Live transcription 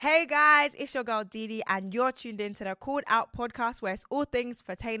Hey guys, it's your girl deedee and you're tuned in to the CalledOut Podcast where it's all things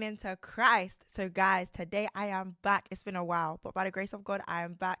pertaining to Christ. So guys, today I am back. It's been a while, but by the grace of God, I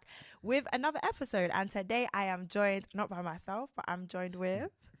am back with another episode. And today I am joined, not by myself, but I'm joined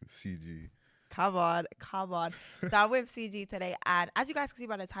with... CG. Come on. So I'm with CG today. And as you guys can see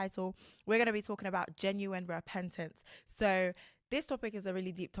by the title, we're going to be talking about genuine repentance. So... this topic is a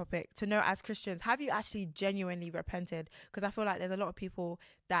really deep topic to know as Christians. Have you actually genuinely repented? Because I feel like there's a lot of people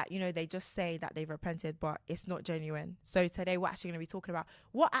that, you know, they just say that they've repented, but it's not genuine. So today we're actually going to be talking about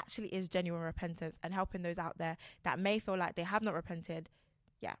what actually is genuine repentance and helping those out there that may feel like they have not repented.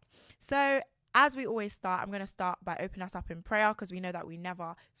 Yeah. So as we always start, I'm going to start by opening us up in prayer because we know that we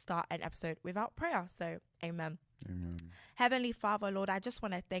never start an episode without prayer. So amen. Amen. Heavenly Father, Lord, I just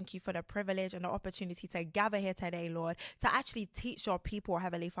want to thank you for the privilege and the opportunity to gather here today, Lord, to actually teach your people,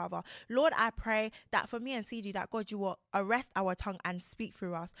 Heavenly Father. Lord, I pray that for me and CG, that God, you will arrest our tongue and speak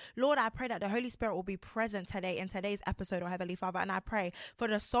through us. Lord, I pray that the Holy Spirit will be present today in today's episode, oh Heavenly Father. And I pray for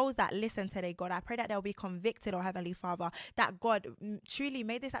the souls that listen today, God, I pray that they'll be convicted, oh Heavenly Father, that God, truly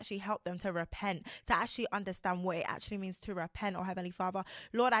may this actually help them to repent, to actually understand what it actually means to repent, oh Heavenly Father.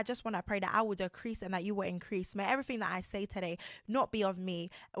 Lord, I just want to pray that I will decrease and that you will increase. May everything that I say today not be of me.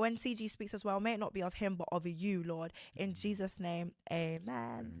 When CG speaks as well, may it not be of him, but of you, Lord. In Jesus' name,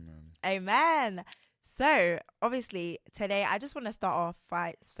 amen. Amen. So, obviously, today I just want to start off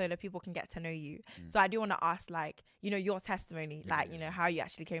right so that people can get to know you. So I do want to ask, like, you know, your testimony, you know, how you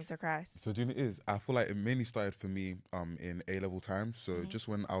actually came to Christ. So, do you know what it is? I feel like it mainly started for me in A-level time. So, just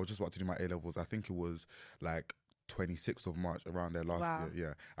when I was just about to do my A-levels, I think it was like 26th of March around there last year.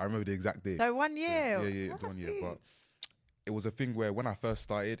 Yeah, I remember the exact date. So 1 year. Yeah, 1 year. But it was a thing where when I first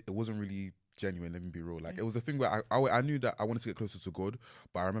started, it wasn't really genuine, let me be real. Like, it was a thing where I knew that I wanted to get closer to God,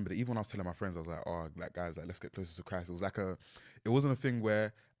 but I remember that even when I was telling my friends, I was like, oh, like, guys, like, let's get closer to Christ. It was like it wasn't a thing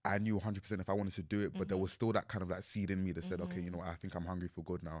where I knew 100% if I wanted to do it, but there was still that kind of like seed in me that said, okay, you know what, I think I'm hungry for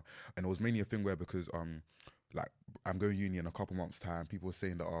God now. And it was mainly a thing where because like I'm going uni in a couple months time, people were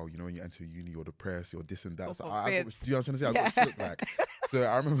saying that, oh, you know, when you enter uni, you're depressed, you're this and that. So do you know what I'm trying to say? I got shook, like. So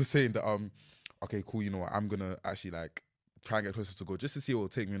I remember saying that, okay, cool, you know what, I'm gonna actually like try and get closer to God just to see what it'll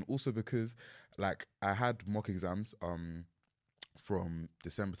take me. And also because like I had mock exams from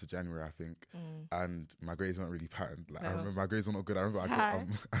December to January, I think, and my grades weren't really patterned. Like I remember my grades were not good. I remember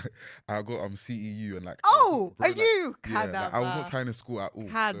I got CEU and like bro, are like, you? Yeah, like, I was not trying to school at all.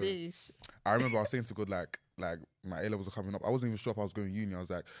 So I remember I was saying to God like my A-levels are coming up. I wasn't even sure if I was going to uni. I was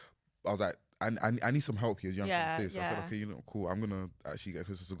like I need some help here. You know what I'm trying to say? So I said, okay, you know, cool, I'm gonna actually get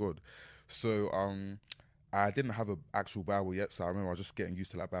closer to God. So I didn't have an actual Bible yet, so I remember I was just getting used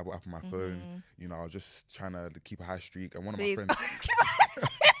to that Bible app on my phone. You know, I was just trying to keep a high streak. And one of my friends...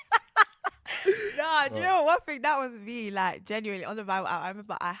 No, do you know one thing that was me, like genuinely on the Bible app, I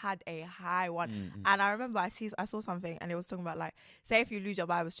remember I had a high one and I remember I saw something and it was talking about like, say if you lose your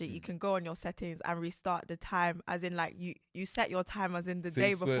Bible streak, you can go on your settings and restart the time, as in like you set your time as in the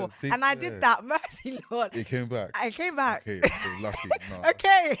day before. And I did that, mercy Lord. It came back. I came back. Okay, lucky. No.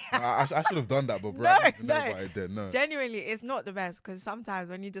 Okay. I should have done that, but bro, I didn't know about it then. No. Genuinely, it's not the best because sometimes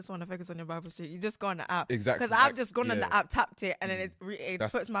when you just want to focus on your Bible streak, you just go on the app. Exactly. Because I've just gone on the app, tapped it, and then it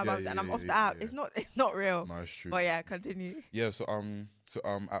puts my Bible and I'm off the app. Yeah. It's not real. No, it's true. But yeah, continue. Yeah, so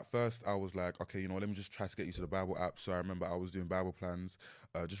at first I was like, okay, you know, let me just try to get used to the Bible app. So I remember I was doing Bible plans,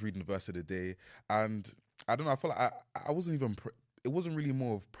 just reading the verse of the day, and I don't know, I feel like I wasn't even. It wasn't really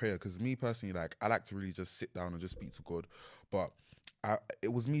more of prayer because me personally, like I like to really just sit down and just speak to God, but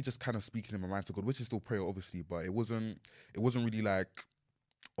it was me just kind of speaking in my mind to God, which is still prayer, obviously, but it wasn't really like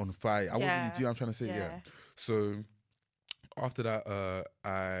on fire. I wasn't. Do you know what I'm trying to say? Yeah. So after that,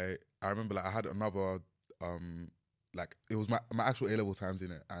 I remember like I had another like it was my actual A-level times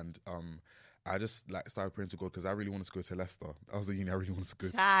in it, and I just like started praying to God because I really wanted to go to Leicester. That was the uni I really wanted to go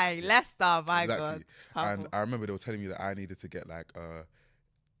to. Leicester, my God. And I remember they were telling me that I needed to get like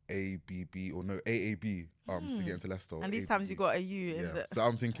AAB to get into Leicester. And these times you got a U in the... So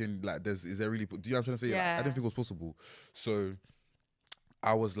I'm thinking like is there really, do you know what I'm trying to say? Yeah. Like, I didn't think it was possible. So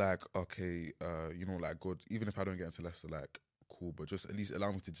I was like, okay, you know, like God, even if I don't get into Leicester, like cool, but just at least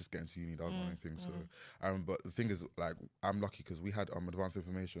allow me to just get into uni. That was my thing. So I remember, the thing is, like, I'm lucky because we had advanced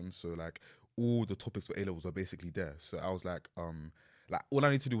information, so like all the topics for A-levels were basically there. So I was like all I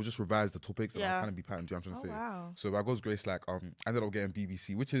need to do was just revise the topics and I'll kind of be patterned. Do you know what I'm trying to say? Wow. So by God's grace, like I ended up getting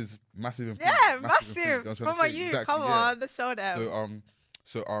BBC, which is massive. Yeah, massive. From a you, exactly, come on, let's show them.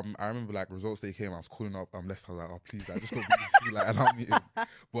 So I remember like results day came, I was calling up Leicester, I was like, oh please, I just got BBC, like allow me in.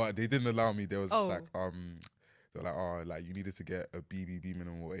 But they didn't allow me. There was just like They're like, oh, like you needed to get a BBB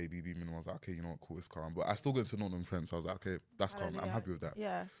minimum or ABB minimum. I was like, okay, you know what, cool, it's calm. But I still go to Nottingham Trent, so I was like, okay, that's calm. I'm happy with that.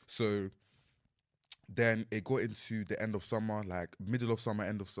 Yeah. So then it got into the end of summer, like middle of summer,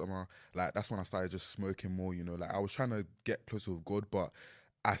 end of summer. Like that's when I started just smoking more, you know. Like I was trying to get closer with God, but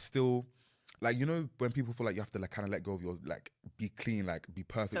I still, like, you know, when people feel like you have to like kind of let go of your, like, be clean, like be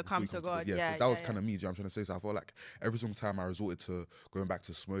perfect To come to God. Yeah, so that was kind of me. Do you know what I'm trying to say? So I felt like every single time I resorted to going back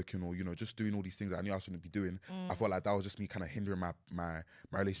to smoking or, you know, just doing all these things that I knew I shouldn't be doing, I felt like that was just me kind of hindering my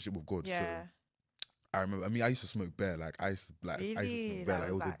relationship with God. Yeah. So I remember, I mean, I used to smoke bare. Like I used to smoke bare. Like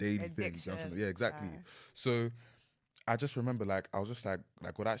it was a daily thing. You know what I'm saying? Yeah, exactly. So I just remember, like, I was just like,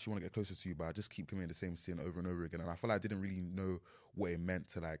 God, I actually want to get closer to you, but I just keep committing the same sin over and over again. And I felt like I didn't really know what it meant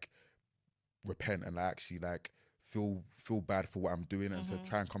to like repent and like actually like feel bad for what I'm doing and to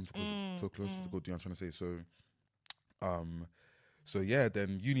try and come to closer to God. Do you know what I'm trying to say? So yeah,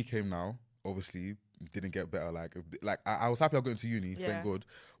 then uni came now. Obviously, didn't get better. Like I was happy I got into uni, thank God.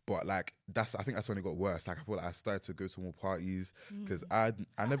 But like I think that's when it got worse. Like I feel like I started to go to more parties because I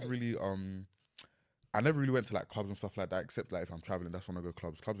never really went to like clubs and stuff like that, except like if I'm traveling, that's when I go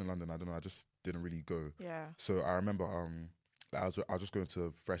clubs. Clubs in London, I don't know, I just didn't really go. Yeah. So I remember like I was just going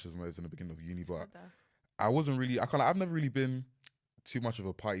to freshers and moves in the beginning of uni, but I wasn't really. I've never really been too much of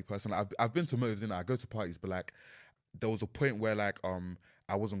a party person. I've been to moves, I go to parties, but like there was a point where like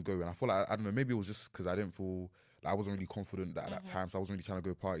I wasn't going. I feel like I don't know, maybe it was just because I didn't feel like I wasn't really confident at that time, so I wasn't really trying to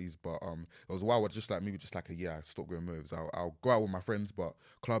go parties. But it was a while where just like maybe just like a year I stopped going moves. I'll go out with my friends, but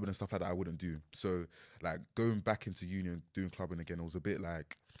clubbing and stuff like that I wouldn't do. So like going back into uni and doing clubbing again, it was a bit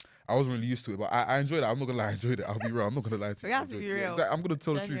like I wasn't really used to it, but I enjoyed it. I'm not gonna lie, I enjoyed it. I'll be real. I'm not gonna lie to you. We have to be real. Yeah, I'm gonna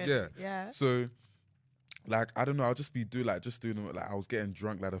tell the truth. Yeah. Yeah. So like I don't know, I'll just be doing like I was getting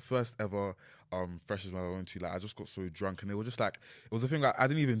drunk. Like the first ever freshers I went to, like I just got so drunk and it was just like it was a thing like I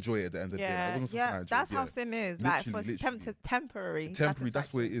didn't even enjoy it at the end of the day. Like, it wasn't something I enjoyed. That's how sin is. Like for temporary.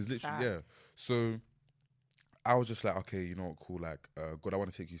 That's what it is, literally. Yeah. So I was just like, okay, you know what, cool, like God, I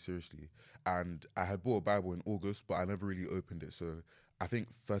want to take you seriously. And I had bought a Bible in August, but I never really opened it. So I think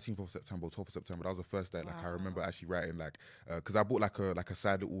 13th of September, 12th of September, that was the first day. Like I remember actually writing like, because I bought like a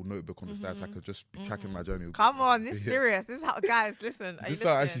side little notebook on the side so I could just be tracking my journey. Come on, this is serious. This is how, guys, listen. This is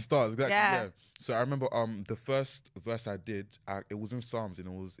how it actually starts. Exactly. Yeah. So I remember the first verse I did, it was in Psalms, and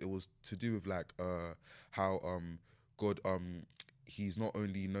it was to do with like how God he's not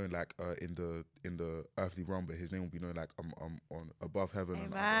only known like in the earthly realm, but his name will be known like on above heaven.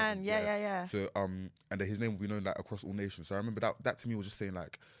 Amen. And Yeah. So and that his name will be known like across all nations. So I remember that to me was just saying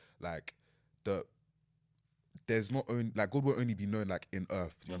like the there's not only like God won't only be known like in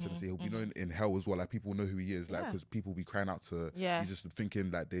earth. You know what I'm trying to say? He'll be known in hell as well. Like people know who he is. Like because people will be crying out to. He's just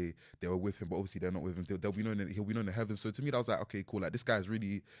thinking like they were with him, but obviously they're not with him. They'll be known. He'll be known in heaven. So to me, that was like, okay, cool. Like this guy's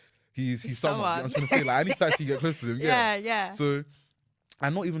really. He's someone. You know what I'm trying to say? Like I need to actually get close to him. Yeah. So,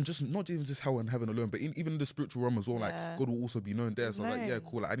 and not even just hell and heaven alone, but even in the spiritual realm as well. Like God will also be known there. So I was like, yeah,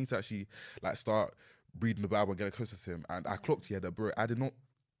 cool. Like I need to actually like start reading the Bible and get closer to him. And I clocked here that, bro, I did not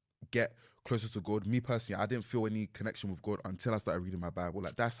get closer to God. Me personally, I didn't feel any connection with God until I started reading my Bible.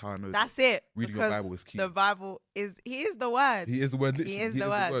 Like that's how I know. That's it. Reading your Bible is key. The Bible He is the word. He is the word. Literally. He is the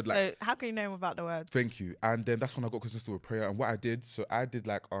word. Like, so how can you know him without the word? Thank you. And then that's when I got consistent with prayer. And what I did, so I did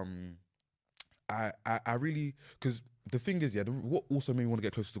like I really, because the thing is, what also made me want to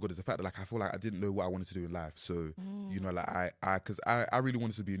get closer to God is the fact that like I feel like I didn't know what I wanted to do in life. So you know, like because I really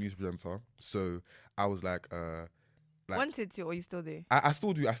wanted to be a news presenter. So I was like wanted to, or you still do? I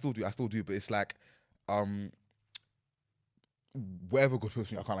still do. But it's like wherever God puts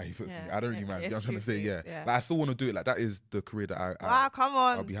me, I can't like he puts me. I don't really mind. You know what I'm trying to say? Yeah. Like I still want to do it. Like that is the career that come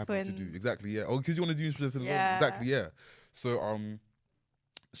on, I'll be happy to do. Exactly. Yeah. Oh, because you want to do news presenting as well. Exactly. Yeah. So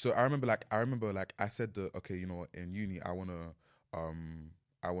I remember like I said that, okay, you know, in uni I wanna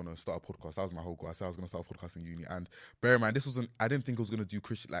start a podcast. That was my whole goal. I said I was gonna start a podcast in uni. And bear in mind, I didn't think I was gonna do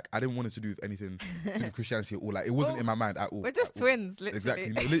Christian. Like I didn't want it to do with anything to do with Christianity at all. Like it wasn't in my mind at all. We're just twins, literally. Exactly,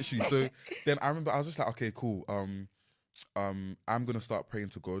 no, literally. So then I remember I was just like, okay, cool. I'm gonna start praying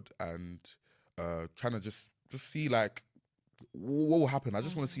to God and trying to just see like what will happen. I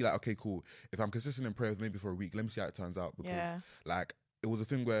just want to see like, okay, cool. If I'm consistent in prayers maybe for a week, let me see how it turns out. Because like it was a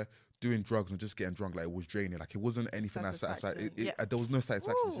thing where doing drugs and just getting drunk, like it was draining. Like it wasn't anything that satisfied. There was no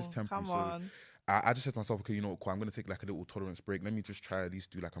satisfaction. It's just temporary. So I just said to myself, okay, you know what, cool, I'm gonna take like a little tolerance break. Let me just try at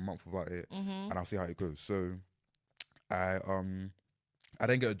least do like a month without it, and I'll see how it goes. So I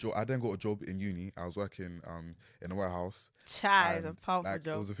then got a job in uni. I was working in a warehouse. A powerful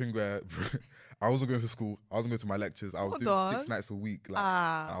job. It was a thing where I wasn't going to school. I wasn't going to my lectures. I was doing 6 nights a week. Like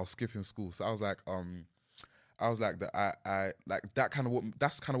and I was skipping school. So I was like that I like that kind of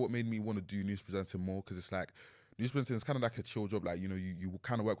that's kind of what made me want to do news presenting more, because it's like news presenting is kind of like a chill job. Like, you know, you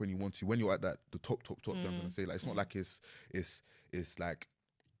kind of work when you want to. When you're at that the top. You know what I'm trying to say, like, it's not like it's like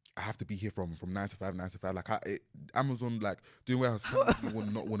I have to be here from 9 to 5. Like Amazon, like doing warehouse, you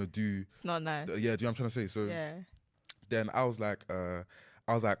would not want to do. It's not nice. Yeah, do you know what I'm trying to say? So then I was like,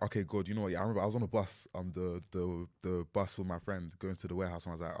 okay, good. You know what? Yeah, I remember I was on a bus, the bus with my friend going to the warehouse,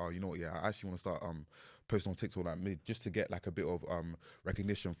 and I was like, oh, you know what? Yeah, I actually want to start posting on TikTok, like just to get like a bit of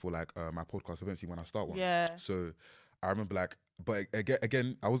recognition for like my podcast eventually when I start one. Yeah. So I remember like, but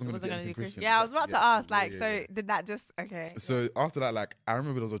again, I wasn't going to get anything Christian. Yeah, I was about to ask, like, so did that just okay? So after that, like, I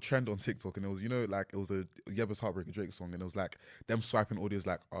remember there was a trend on TikTok, and it was, you know, like it was a Yebba's Heartbreaker Drake song, and it was like them swiping audios,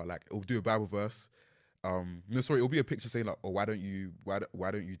 like, like it'll do a Bible verse. No, sorry, it'll be a picture saying like, oh, why don't you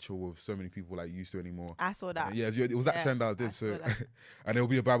chill with so many people like you used to anymore? I saw that. Yeah, it was that trend I did. So, and it'll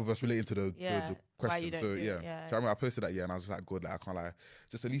be a Bible verse relating to the question. So So I remember I posted that, and I was just like, good, like I can't lie,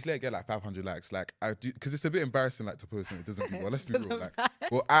 just at least let it get like 500 likes. Like I do, because it's a bit embarrassing like to post and it doesn't do well. Let's be real. Like,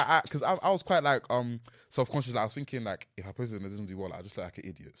 well, because I was quite like self-conscious. Like, I was thinking like, if I post it and it doesn't do well, like, I just look like an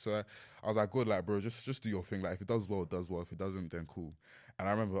idiot. So I was like, good, like bro, just do your thing. Like if it does well, it does well. If it doesn't, then cool. And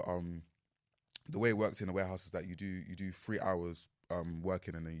I remember the way it works in a warehouse is that you do 3 hours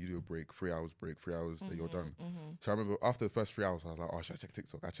working, and then you do a break, 3 hours break, 3 hours, then you're done. So I remember after the first 3 hours, I was like, oh, should I check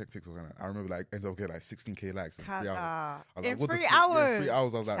TikTok? I checked TikTok, and I remember like ended up getting like 16k likes in 3 hours. I was in like, what 3 the hours? Yeah, 3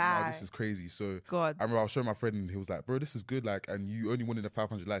 hours. I was like, nah, this is crazy. So God. I remember I was showing my friend, and he was like, bro, this is good. Like, and you only wanted the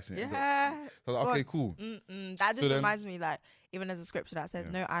 500 likes. And Yeah. so I was like, okay, cool. That just reminds me, like, even as a scripture that says,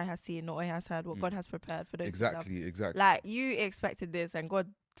 no eye has seen, no ear has heard what God has prepared for those. Exactly. Like, you expected this, and God,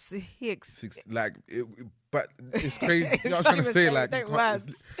 but it's crazy. You know what I'm trying to say? Like,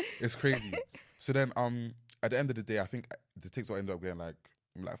 it's crazy. So then, at the end of the day, I think the TikTok ended up getting like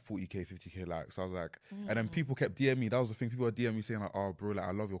 40k, 50k likes. So I was like, and then people kept DMing me. That was the thing. People were DMing me saying like, oh, bro, like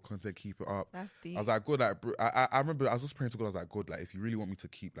I love your content, keep it up. That's deep. I was like, good, like, bro. I remember I was just praying to God. I was like, good, like if you really want me to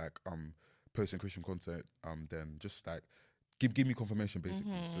keep like posting Christian content, then just like give me confirmation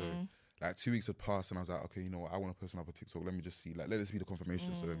basically. So like 2 weeks had passed, and I was like, okay, you know what? I want to post another TikTok. Let me just see. Like, let this be the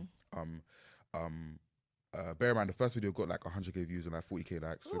confirmation. So bear in mind, the first video got like 100k views and like 40k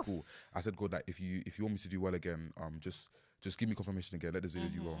likes. So cool. I said, God, like if you want me to do well again, just give me confirmation again. Let this video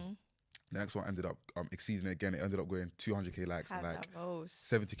do well. The next one ended up exceeding it again. It ended up going 200k likes and like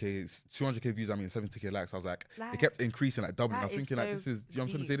 70k, 200k views. I mean 70k likes. I was like, it kept increasing, like doubling. I was thinking like, this is, you know what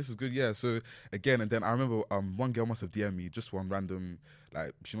I'm trying to say, this is good. Yeah. So again, and then I remember one girl must have DM'd me, just one random,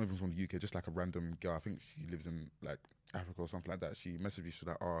 like she's not even from the UK, just like a random girl. I think she lives in like Africa or something like that. She messaged me, she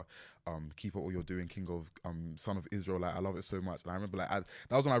was like, keep up what you're doing, King of Son of Israel. Like I love it so much. And I remember like that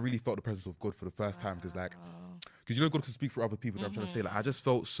was when I really felt the presence of God for the first time, because you know God can speak for other people. I'm trying to say, like I just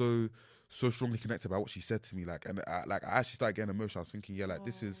felt so strongly connected by what she said to me, like, and I actually started getting emotional. I was thinking, yeah, like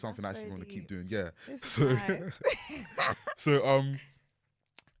this is something I actually want to keep doing. Yeah. So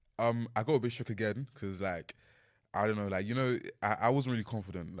I got a bit shook again, because like I don't know, like, you know, I wasn't really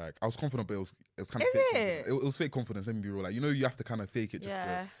confident. Like I was confident, but it was kind of fake. It was fake confidence. Let me be real. Like, you know, you have to kind of fake it just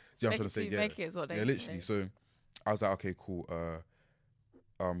to, do you know what I'm trying to say? Make it is what they literally. So I was like, okay, cool.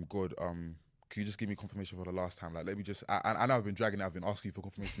 God, can you just give me confirmation for the last time? Like, let me just, I know I've been dragging it, I've been asking you for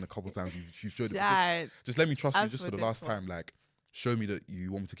confirmation a couple of times. You've showed it. Just let me trust you just for the last time. Like, show me that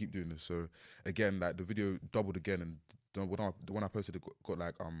you want me to keep doing this. So again, like the video doubled again, and the one I posted, it got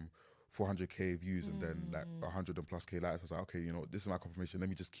like 400k views and then like 100 and plus k likes. I was like, okay, you know, this is my confirmation. Let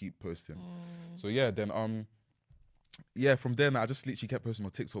me just keep posting. So yeah, then from then I just literally kept posting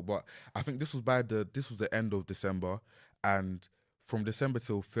on TikTok. But I think this was the end of December, and from December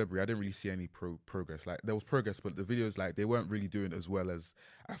till February, I didn't really see any progress. Like there was progress, but the videos, like they weren't really doing as well as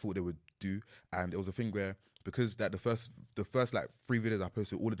I thought they would do. And it was a thing where, because that the first like 3 videos I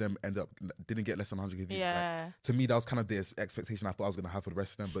posted, all of them didn't get less than 100k views. Yeah. Like, to me, that was kind of the expectation I thought I was gonna have for the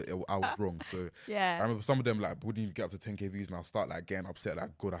rest of them, but I was wrong. So yeah, I remember some of them like wouldn't even get up to 10k views, and I'll start like getting upset.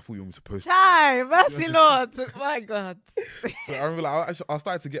 Like, God, I thought you wanted me to post. Mercy Lord, my God. So I remember like I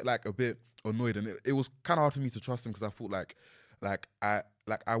started to get like a bit annoyed, and it was kind of hard for me to trust him, because I thought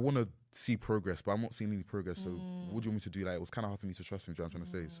I want to see progress, but I'm not seeing any progress. So what do you want me to do? Like, it was kind of hard for me to trust him. Do you know what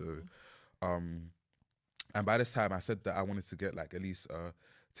I'm trying to say? So, and by this time I said that I wanted to get like at least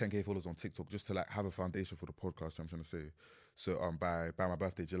 10k followers on TikTok, just to like have a foundation for the podcast. You know what I'm trying to say? So by my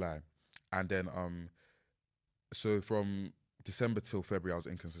birthday, July, and then so from December till February I was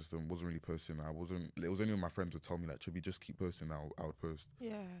inconsistent, wasn't really posting. It was only when my friends would tell me like, Chubby, just keep posting, I would post.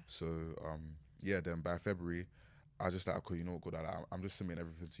 Yeah. So then by February I was just like, okay, you know what, God, I'm just submitting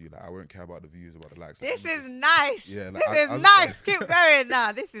everything to you. Like, I won't care about the views, about the likes. Like, this is nice. Yeah, like, this is nice. Keep going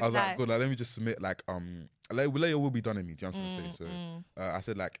now. This is nice. I was like, God, like, let me just submit like later will be done in me. Do you know what I'm trying to say? So I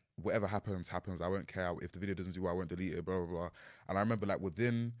said like whatever happens. I won't care if the video doesn't do well. I won't delete it. Blah blah blah. And I remember like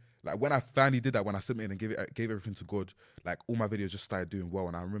within like when I finally did that, when I submitted and gave everything to God, like all my videos just started doing well.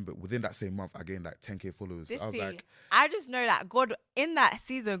 And I remember within that same month, I gained like 10K followers. I was like, I just know that God in that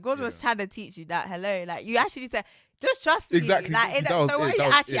season, God was trying to teach you that hello, like you actually said, just trust me. Exactly. Like, so why are you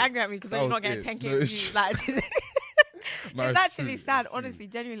actually angry at me because you're not getting 10K views? Like. No, it's actually true, sad, honestly,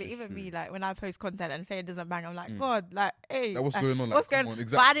 genuinely. Even me, like when I post content and say it doesn't bang, I'm like, God, like, hey, like, what's going on? Like, what's going on?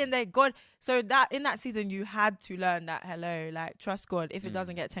 Exactly. But I didn't think God. So that in that season, you had to learn that hello, like trust God. If it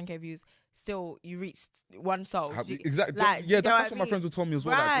doesn't get 10K views, still you reached one soul. Exactly. Like, yeah, that's what my friends would tell me as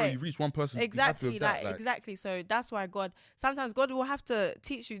well. Right. Like, bro, you reach one person. Exactly. Exactly. So that's why sometimes God will have to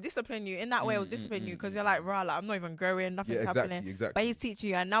teach you, discipline you. In that way, it was discipline you because you're like, rah, like, I'm not even growing, nothing's happening. Exactly. But He's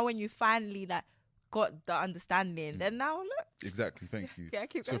teaching you, and now when you finally like got the understanding, then now look. Exactly, thank you. Yeah,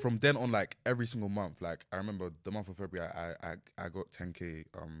 keep so going. from then on, like every single month, like I remember the month of February, I got 10K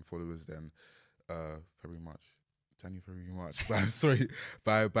followers. Then February, March, January, February,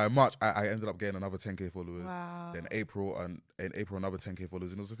 March. By March, I ended up getting another 10K followers. Wow. Then April another 10K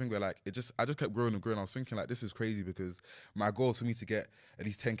followers, and it was a thing where like I just kept growing and growing. I was thinking like this is crazy because my goal is for me to get at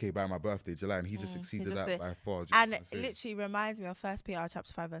least 10K by my birthday, July, and he just exceeded that by far. And it literally reminds me of 1 Peter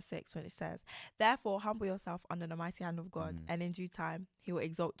chapter 5 verse 6 when it says, "Therefore humble yourself under the mighty hand of God, and in due time He will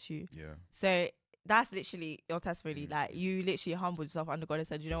exalt you." Yeah. So that's literally your testimony. Like you literally humbled yourself under God and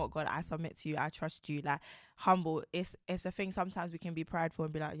said, "You know what, God, I submit to you. I trust you." Like humble. It's a thing. Sometimes we can be prideful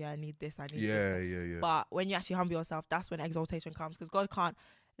and be like, "Yeah, I need this. I need this." Yeah. But when you actually humble yourself, that's when exaltation comes because God can't.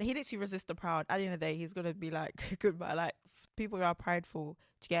 He literally resists the proud. At the end of the day, He's gonna be like, goodbye. Like people who are prideful,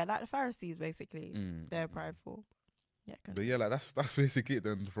 like the Pharisees, basically, they're prideful. Yeah, but yeah, like that's basically it.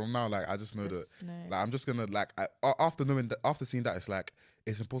 Then from now, like I just know that, like I'm just gonna like after seeing that, it's like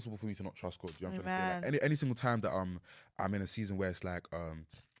it's impossible for me to not trust God. You know what I'm trying to say? Like any single time that I'm in a season where it's like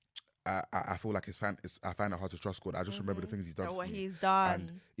I feel like I find it hard to trust God. I just remember the things He's done. What me. He's done.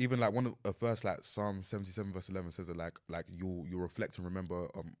 And even like one of the verse, like Psalm 77 verse 11 says that like you'll reflect and remember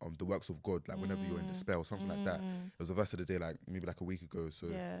the works of God, like whenever you're in despair or something like that. It was a verse of the day, like maybe like a week ago. So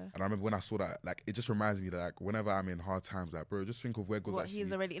and I remember when I saw that, like it just reminds me that like whenever I'm in hard times, like bro, just think of where God's actually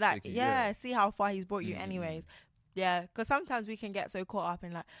He's already like see how far He's brought you anyways. Yeah, because sometimes we can get so caught up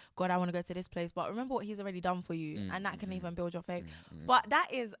in like, God, I want to go to this place, but remember what He's already done for you, and that can even build your faith. But that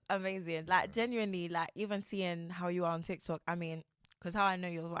is amazing. Like genuinely, like even seeing how you are on TikTok. I mean, because how I know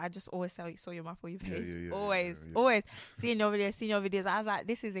you, I just always saw your mouth for your face. Always seeing your videos. I was like,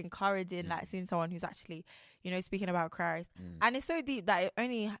 this is encouraging. Like seeing someone who's actually, speaking about Christ, and it's so deep that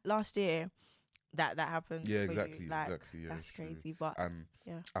only last year that happened. Yeah, exactly. Like, exactly. Yeah, that's crazy. True. But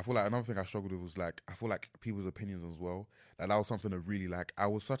I feel like another thing I struggled with was like I feel like people's opinions as well. Like that was something that really like I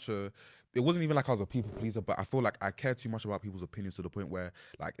was it wasn't even like I was a people pleaser, but I feel like I cared too much about people's opinions to the point where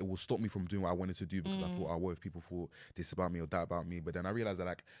like it will stop me from doing what I wanted to do because I thought, what if people thought this about me or that about me? But then I realized that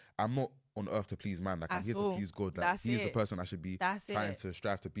like I'm not on earth to please man. Like I'm here to please God. Like He's the person I should be trying to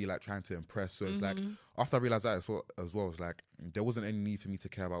strive to be, like trying to impress. So it's like after I realized that as well, it's like there wasn't any need for me to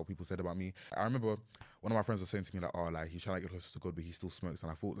care about what people said about me. I remember one of my friends was saying to me like, oh, like he's trying to get closer to God, but he still smokes.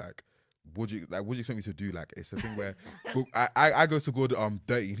 And I thought like, what do you expect me to do? Like it's a thing where I go to God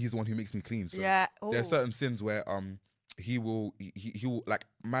dirty and He's the one who makes me clean. So there are certain sins where he will like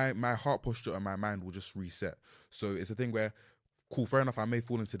my heart posture and my mind will just reset. So it's a thing where cool, fair enough, I may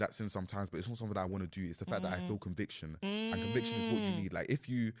fall into that sin sometimes, but it's not something that I want to do. It's the fact that I feel conviction, and conviction is what you need. Like if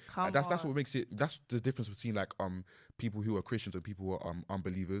you that's what makes it. That's the difference between like people who are Christians and people who are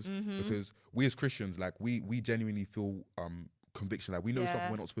unbelievers. Because we as Christians, like we genuinely feel conviction, like we know something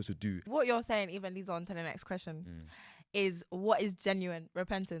we're not supposed to do. What you're saying even leads on to the next question, is what is genuine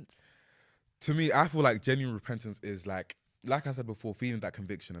repentance? To me, I feel like genuine repentance is like I said before, feeling that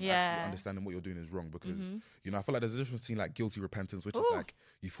conviction and actually understanding what you're doing is wrong. Because I feel like there's a difference between like guilty repentance, which is like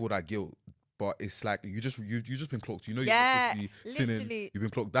you feel that guilt, but it's like you just been clocked. You know you're not supposed to be sinning. You've been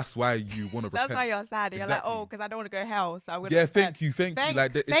clocked. That's why you want to repent. That's why you're sad. You're like, oh, because I don't want to go to hell, so I'm gonna repent. Thank you.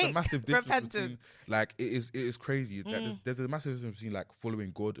 Like it's a massive difference repentance. between like it is crazy. Like, there's a massive difference between like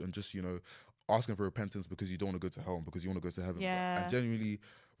following God and just asking for repentance because you don't want to go to hell and because you want to go to heaven. And genuinely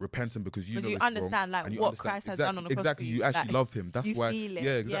repenting because you know you it's understand wrong, like what Christ has done on the cross. Exactly. You actually love Him. That's why. Feel it.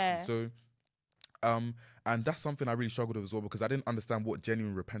 Yeah, exactly. So and that's something I really struggled with as well because I didn't understand what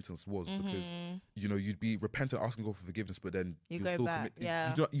genuine repentance was because you'd be repentant, asking God for forgiveness, but then you'll still back,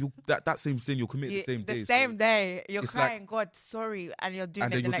 commit that same sin you'll commit the same day. The same day you're crying, like, God, sorry, and you're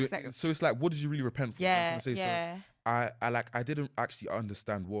doing it the next second. So it's like, what did you really repent for? So I didn't actually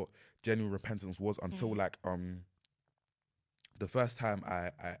understand what genuine repentance was until the first time I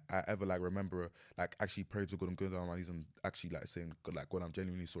ever like remember like actually prayed to God and going down on my knees and actually like saying God, like God, I'm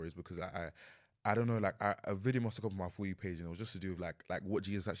genuinely sorry, is because I don't know, like a video must have come on my For You page and it was just to do with like what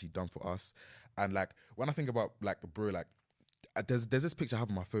Jesus actually done for us. And like when I think about like bro, like there's this picture I have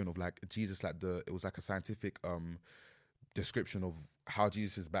on my phone of like Jesus, like it was like a scientific description of how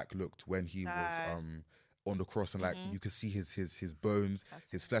Jesus' back looked when he was on the cross, and like you could see his bones,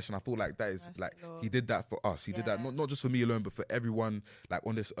 his flesh, and I thought like that is like he did that for us. He did that not just for me alone, but for everyone like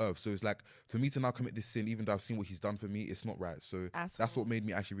on this earth. So it's like for me to now commit this sin, even though I've seen what he's done for me, it's not right. So that's what made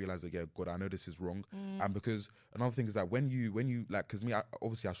me actually realize that, yeah, God, I know this is wrong. And because another thing is that when you like, because me,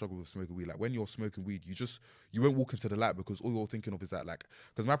 obviously I struggle with smoking weed. Like when you're smoking weed, you won't walk into the light because all you're thinking of is that, like,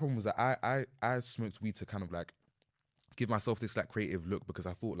 because my problem was that I smoked weed to kind of like give myself this like creative look, because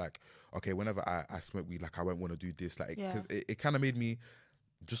I thought like, okay, whenever I smoke weed, like I won't want to do this, like, because it kind of made me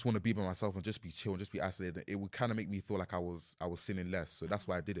just want to be by myself and just be chill and just be isolated. It would kind of make me feel like I was sinning less, so that's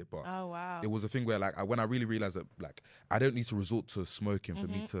why I did it. But it was a thing where like when I really realized that like I don't need to resort to smoking for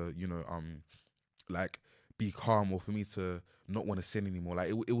me to, you know, like be calm, or for me to not want to sin anymore. Like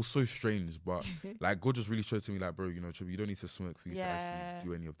it was so strange, but like God just really showed to me like, bro, you know, you don't need to smoke for you to actually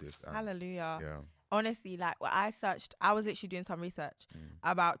do any of this. Hallelujah. Yeah. Honestly, like I was literally doing some research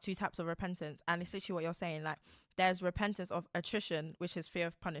about 2 types of repentance, and it's literally what you're saying. Like there's repentance of attrition, which is fear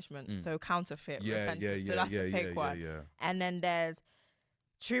of punishment, so counterfeit repentance. So that's the fake one. And then there's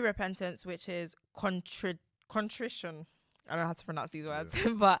true repentance, which is contrition. I don't know how to pronounce these words,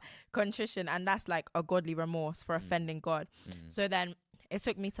 but contrition, and that's like a godly remorse for offending God. So then it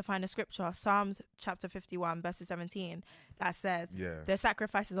took me to find a scripture, Psalms chapter 51, verses 17, that says, the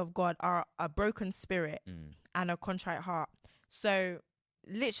sacrifices of God are a broken spirit and a contrite heart. So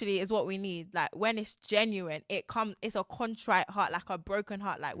literally is what we need. Like when it's genuine, it's a contrite heart, like a broken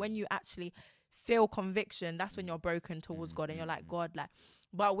heart. Like when you actually feel conviction, that's when you're broken towards God and you're like, God, like,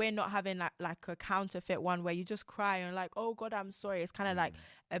 but we're not having like a counterfeit one where you just cry and like, oh God, I'm sorry. It's kind of like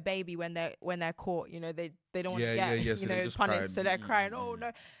a baby when they're caught, you know, they don't want to get you so know, punished, crying. so they're crying, oh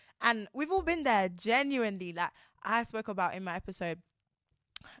no. And we've all been there, genuinely. Like I spoke about in my episode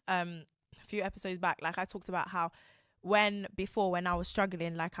a few episodes back, like I talked about how when I was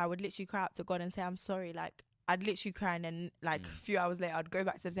struggling, like I would literally cry out to God and say I'm sorry. Like I'd literally cry, and then like a few hours later I'd go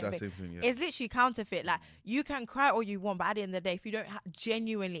back to the same thing. It's literally counterfeit. Like you can cry all you want, but at the end of the day, if you don't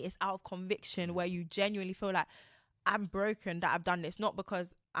genuinely, it's out of conviction where you genuinely feel like I'm broken that I've done this, not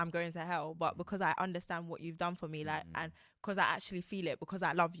because I'm going to hell, but because I understand what you've done for me, like, and because I actually feel it, because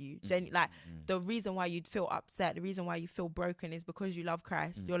I love you. Like the reason why you'd feel upset, the reason why you feel broken is because you love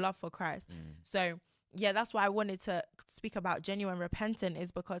Christ, your love for Christ. So yeah, that's why I wanted to speak about genuine repentance,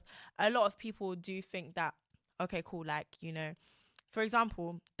 is because a lot of people do think that, okay, cool, like, you know, for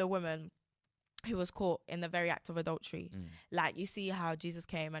example, the woman who was caught in the very act of adultery, like you see how Jesus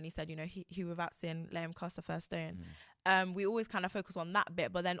came and he said, you know, he without sin, let him cast the first stone. We always kind of focus on that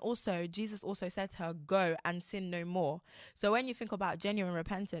bit, but then also Jesus also said to her, go and sin no more. So when you think about genuine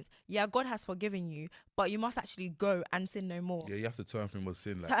repentance, yeah, God has forgiven you, but you must actually go and sin no more. Yeah, you have to turn from your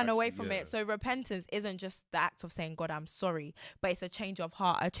sin. Like, turn away from it. So repentance isn't just the act of saying, God, I'm sorry, but it's a change of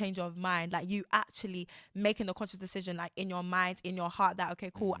heart, a change of mind. Like you actually making the conscious decision, like in your mind, in your heart, that, okay,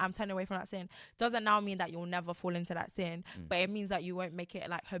 cool, I'm turning away from that sin. Doesn't now mean that you'll never fall into that sin, but it means that you won't make it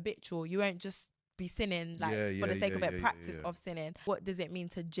like habitual. You won't just be sinning like for the sake of it, practice of sinning. What does it mean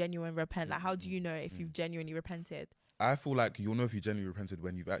to genuine repent? Like how do you know if you've genuinely repented? I feel like you'll know if you genuinely repented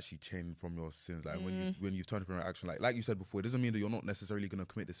when you've actually changed from your sins, like when you've turned from your action. Like you said before, it doesn't mean that you're not necessarily going to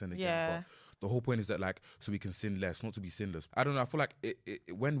commit the sin again, but the whole point is that, like, so we can sin less, not to be sinless. I don't know, I feel like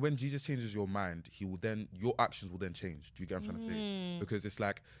when Jesus changes your mind, he will then, your actions will then change. Do you get what I'm trying to say? Because it's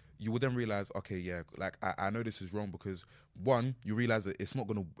like you will then realize, okay, yeah, like I know this is wrong, because one, you realize that it's not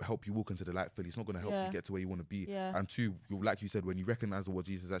going to help you walk into the light fully. It's not going to help you get to where you want to be. And two, like you said, when you recognize what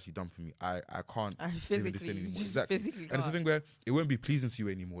Jesus has actually done for me, I can't live this anymore. Exactly. And it's a thing where it won't be pleasing to you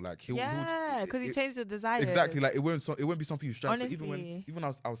anymore. Like he'll because he changed your desires. Exactly. Like it won't be something you strive for. Even when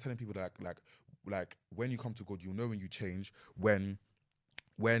I was telling people that like when you come to God, you'll know when you change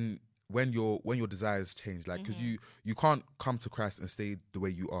when your desires change, like, because you can't come to Christ and stay the way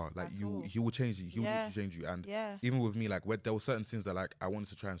you are. Like he will change you. He will change you. And even with me, like there were certain things that like I wanted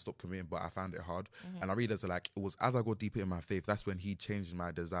to try and stop committing, but I found it hard. And I realized that like it was as I got deeper in my faith, that's when he changed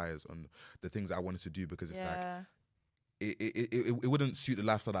my desires on the things that I wanted to do, because it's like it wouldn't suit the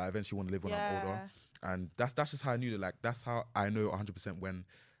lifestyle that I eventually want to live when I'm older. And that's just how I knew that, like, that's how I know 100% when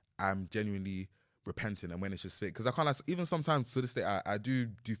I'm genuinely repenting and when it's just fake. Because I can't, like, even sometimes to this day I do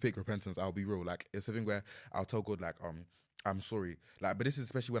fake repentance. I'll be real, like it's a thing where I'll tell God, like, I'm sorry. Like, but this is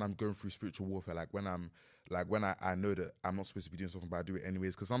especially when I'm going through spiritual warfare. Like when I know that I'm not supposed to be doing something, but I do it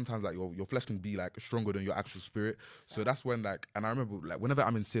anyways. Because sometimes like your flesh can be like stronger than your actual spirit. So that's when like, and I remember like whenever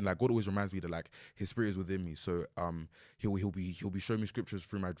I'm in sin, like God always reminds me that like His spirit is within me. So he'll be showing me scriptures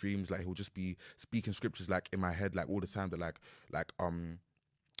through my dreams. Like he'll just be speaking scriptures like in my head like all the time. That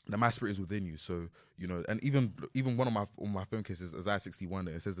that my spirit is within you. So, you know, and even one of my phone cases, Isaiah 61,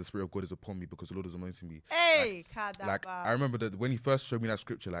 it says the Spirit of God is upon me because the Lord is anointing me. Hey, like I remember that when He first showed me that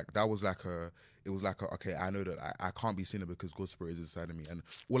scripture, like that was like okay, I know that I can't be sinner because God's Spirit is inside of me, and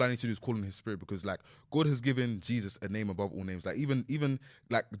all I need to do is call on His Spirit, because like God has given Jesus a name above all names. Like even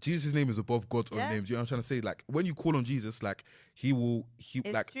like Jesus' name is above God's own names. You know what I'm trying to say? Like when you call on Jesus, like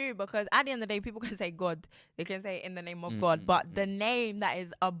it's like true, because at the end of the day, people can say God, they can say in the name of God, but the name that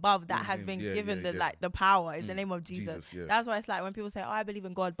is above that has been given the power is the name of Jesus. That's why it's like when people say, oh, I believe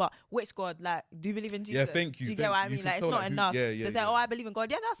in God, but which God? Like, do you believe in Jesus? Yeah, thank you. Do you get what I mean? Like, it's not enough to say, oh, I believe in God.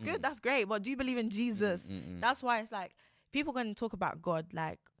 Yeah, that's good, that's great, but do you believe in Jesus? That's why it's like people can talk about God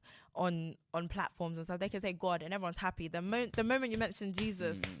like on platforms and stuff. They can say God and everyone's happy. The moment you mention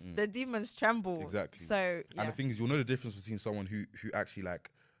Jesus, the demons tremble. Exactly. So and the thing is, you'll know the difference between someone who actually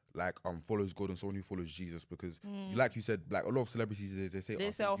follows God and someone who follows Jesus, because like you said, like a lot of celebrities they say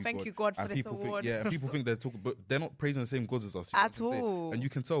oh, thank you God for this award. And people think they're talking, but they're not praising the same God as us at all. And you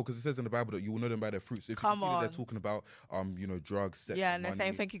can tell because it says in the Bible that you will know them by their fruits. So if you see that they're talking about drugs, sex, and they're money,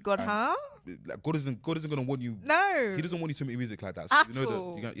 saying thank you God, huh? Like God isn't gonna want you. No, He doesn't want you to make music like that. So at you know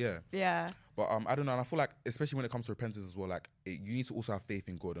all. that yeah. But I don't know, and I feel like especially when it comes to repentance as well, like you need to also have faith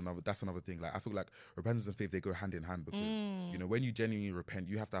in God. That's another thing. Like I feel like repentance and faith, they go hand in hand, because you know when you genuinely repent,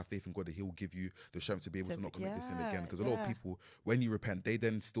 you have to have faith in God that He will give you the strength to be able to not commit the sin again. Because a lot of people, when you repent, they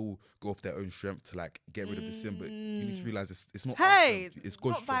then still go off their own strength to like get rid of the sin. But you need to realize it's not. It's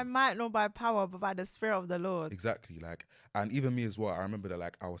God's not by might, not by power, but by the Spirit of the Lord. Exactly. Like, and even me as well. I remember that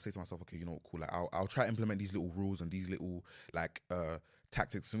like I would say to myself, okay, you know what, cool. Like I'll try to implement these little rules and these little like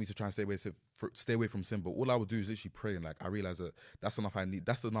tactics for me to try and stay away from sin. But all I would do is literally pray, and like I realize that that's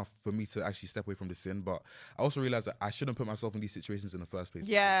enough for me to actually step away from the sin. But I also realize that I shouldn't put myself in these situations in the first place.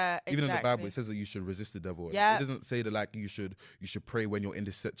 Yeah, even in the Bible it says that you should resist the devil. Yeah, it doesn't say that like you should pray when you're in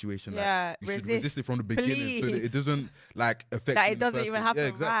this situation. Yeah, like, you should resist it from the beginning, so that it doesn't like affect that you it doesn't even happen. Yeah,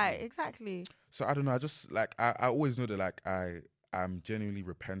 exactly. Right, exactly. So I don't know, I just like I always know that like I'm genuinely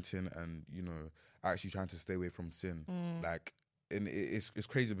repenting and actually trying to stay away from sin. Like, and it's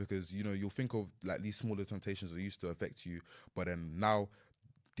crazy because you'll think of like these smaller temptations that used to affect you, but then now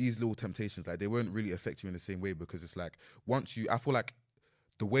these little temptations, like, they won't really affect you in the same way, because it's like I feel like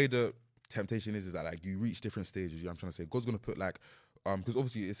the way the temptation is that like you reach different stages. I'm trying to say God's gonna put like because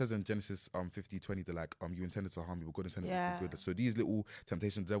obviously it says in Genesis 50:20 that like you intended to harm me, but God intended it for good. So these little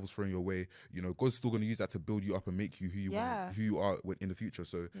temptations the devil's throwing your way, God's still gonna use that to build you up and make you who you are in the future.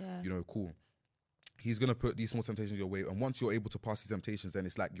 So cool. He's going to put these small temptations your way. And once you're able to pass these temptations, then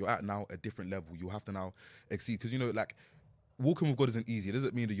it's like you're at now a different level. You have to now exceed. Because, like, walking with God isn't easy. It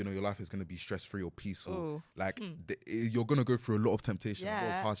doesn't mean that, your life is going to be stress-free or peaceful. Ooh. Like, you're going to go through a lot of temptation, a lot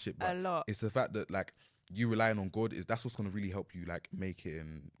of hardship. But a lot. It's the fact that, like, you relying on God, that's what's going to really help you, like, make it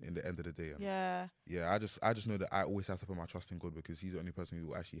in the end of the day. Yeah, I just know that I always have to put my trust in God, because He's the only person who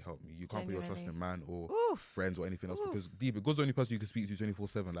will actually help me. You can't put your trust in man or friends or anything else, because God's the only person you can speak to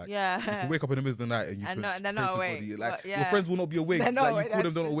 24/7. Like, you can wake up in the middle of the night and you pray to God. Like, your friends will not be awake. Like, you call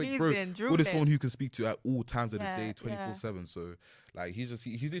them, they're not awake, bro. God is someone who can speak to at all times of the day, 24/7. So, like, he's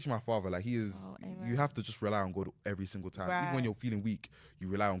literally my father. Like, he is. You have to just rely on God every single time. Even when you're feeling weak, you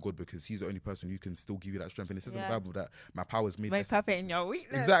rely on God, because He's the only person who can still give you that strength. And it says in the Bible that my power is made perfect in your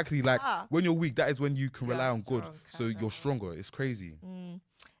weakness. Exactly. Like, when you're weak, that is when you can rely on God. So you're stronger. It's crazy.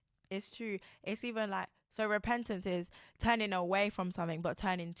 It's true. It's even like, so repentance is turning away from something but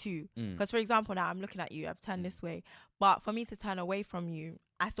turning to. Because for example, now I'm looking at you, I've turned this way, but for me to turn away from you,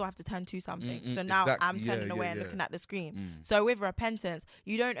 I still have to turn to something. So now I'm turning away and looking at the screen. So with repentance,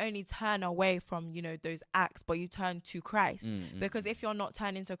 you don't only turn away from, those acts, but you turn to Christ. Because if you're not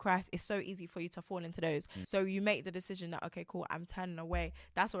turning to Christ, it's so easy for you to fall into those. So you make the decision that, okay, cool, I'm turning away.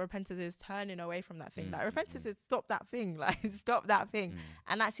 That's what repentance is, turning away from that thing. Like, repentance is stop that thing, like, stop that thing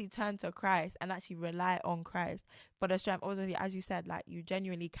and actually turn to Christ and actually rely on Christ for the strength. Obviously, as you said, like, you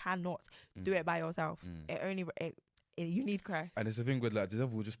genuinely cannot do it by yourself. You need Christ. And it's a thing with, like, the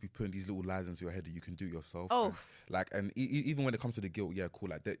devil will just be putting these little lies into your head that you can do it yourself. And even when it comes to the guilt, yeah, cool.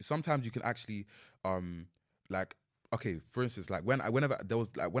 Like, sometimes you can actually, like, okay, for instance, like when I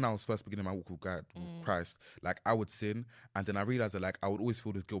was first beginning my walk with God, with Christ, like I would sin, and then I realized that like I would always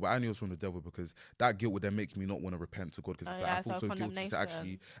feel this guilt, but I knew it was from the devil, because that guilt would then make me not want to repent to God, because it's like I feel so guilty to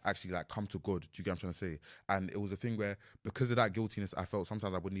actually like come to God. Do you get what I'm trying to say? And it was a thing where, because of that guiltiness, I felt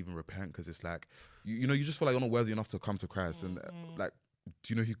sometimes I wouldn't even repent, because it's like you know, you just feel like you're not worthy enough to come to Christ, and like,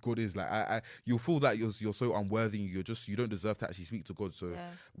 do you know who God is? Like you'll feel that you're so unworthy, you don't deserve to actually speak to God. So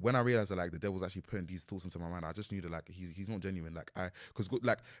when I realized that like the devil's actually putting these thoughts into my mind, I just knew that like he's not genuine. Like because God,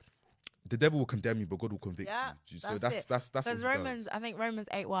 like the devil will condemn you, but God will convict you. So that's because Romans, I think Romans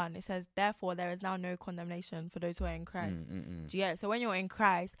 8:1, it says, therefore there is now no condemnation for those who are in Christ. Do you get it? So when you're in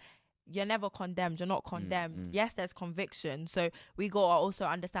Christ, you're never condemned. You're not condemned. Yes, there's conviction. So we got to also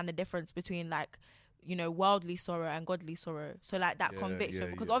understand the difference between like, you know, worldly sorrow and godly sorrow. So like that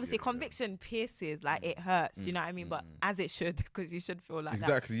conviction, because obviously conviction pierces, like it hurts, you know what I mean? But as it should, because you should feel like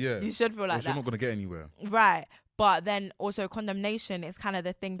that. You should feel like that. You're not going to get anywhere. Right. But then also condemnation is kind of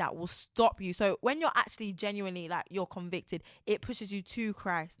the thing that will stop you. So when you're actually genuinely like you're convicted, it pushes you to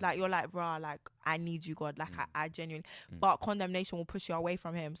Christ. Like you're like, rah, like I need you, God. Like I genuinely. But condemnation will push you away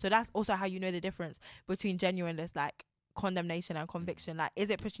from him. So that's also how you know the difference between genuineness, like condemnation and conviction. Like, is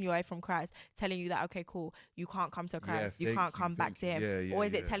it pushing you away from Christ, telling you that, okay, cool, you can't come to Christ, you can't come back to him? Or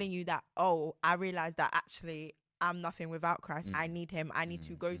is it telling you that, oh, I realize that actually I'm nothing without Christ. I need him. I need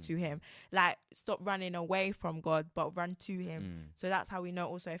to go to him. Like, stop running away from God, but run to him. So that's how we know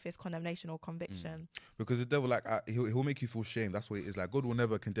also if it's condemnation or conviction. Because the devil, like, he'll make you feel shame. That's what it is. Like, God will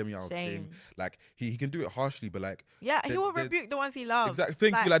never condemn you out of shame. Like, he can do it harshly, but like, he will rebuke the ones he loves.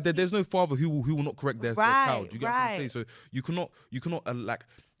 Exactly. Thank you. Like, there's no father who will not correct their child. You get what I'm saying? So you cannot like.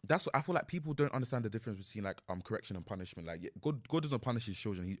 That's what I feel like. People don't understand the difference between like correction and punishment. Like God doesn't punish his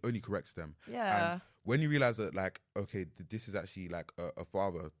children; he only corrects them. Yeah. And when you realize that, like, okay, this is actually like a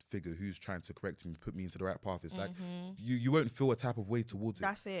father figure who's trying to correct me, put me into the right path. It's like you won't feel a type of way towards it.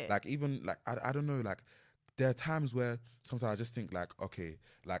 That's it. Like even like I don't know, like there are times where sometimes I just think like, okay,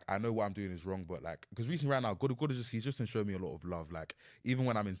 like I know what I'm doing is wrong, but like, because recently right now, God is he's just been showing me a lot of love. Like even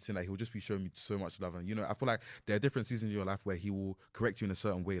when I'm in sin, like he'll just be showing me so much love. And you know, I feel like there are different seasons in your life where he will correct you in a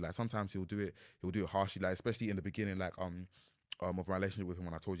certain way. Like sometimes he'll do it harshly, like especially in the beginning, like of my relationship with him,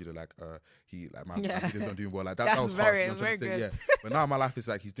 when I told you that like he like my videos not doing well, like that was harsh. You know what I'm saying? Yeah. But now my life is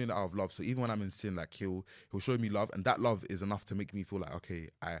like he's doing it out of love. So even when I'm in sin, like he'll show me love, and that love is enough to make me feel like, okay,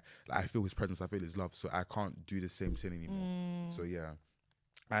 I feel his presence, I feel his love, so I can't do the same sin anymore. So yeah.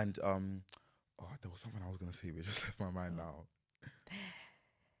 And there was something I was gonna say, but it just left my mind now.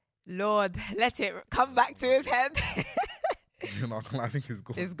 Lord, let it come back to his head. You know, I think it's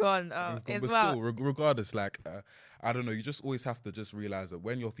gone. It's gone. But still, regardless, like I don't know. You just always have to just realize that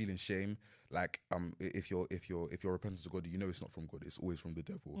when you're feeling shame, like if you're repentant to God, you know it's not from God. It's always from the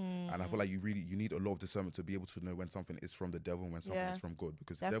devil. And I feel like you need a lot of discernment to be able to know when something is from the devil and when something is from God.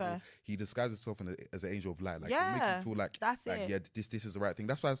 Because the devil, he disguises himself as an angel of light. Like he'll make you feel like that's it. Yeah, this is the right thing.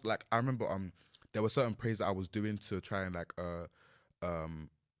 That's why it's like I remember there were certain praise that I was doing to try and like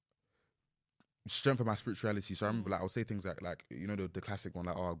strengthen my spirituality. So I remember like I would say things like you know the classic one,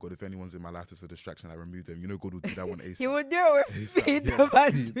 like, oh God, if anyone's in my life that's a distraction, I remove them. You know God will do that one ASAP. He will do it with speed.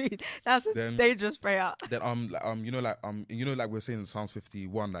 Speed. That's a dangerous prayer. Then you know like we were saying in Psalms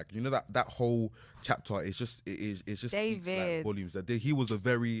 51, like you know that whole chapter is just David. Speaks, like, volumes. That he was a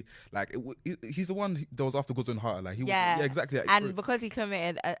very like he's the one that was after God's own heart. Like he was exactly. Like, and because he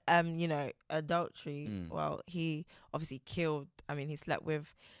committed adultery, well, he obviously killed. I mean, he slept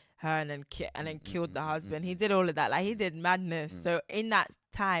with her and then killed the husband. He did all of that. Like he did madness. So in that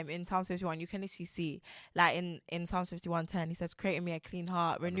time in Psalms 51, you can literally see like in Psalms 51:10, he says, create in me a clean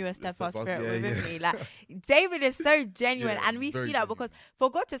heart, renew a steadfast spirit within me. Like David is so genuine, and we see that because for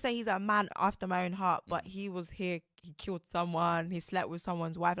God to say he's a man after my own heart, but he was here, he killed someone, he slept with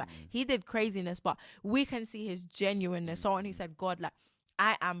someone's wife, like he did craziness, but we can see his genuineness. Someone who said, God, like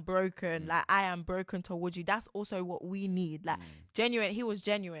I am broken, like I am broken towards you. That's also what we need. Like genuine, he was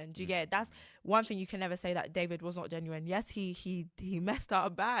genuine. Do you get it? That's one thing you can never say that David was not genuine. Yes, he messed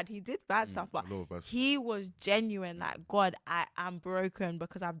up bad. He did bad stuff, but he was genuine. Like, God, I am broken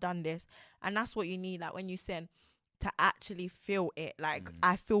because I've done this. And that's what you need. Like when you sin, to actually feel it. Like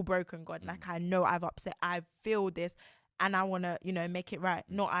I feel broken, God. Like I know I've upset. I feel this. And I want to, make it right.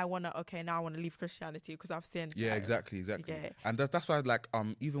 Not I want to, now I want to leave Christianity because I've sinned. Yeah, exactly. And that's why, like,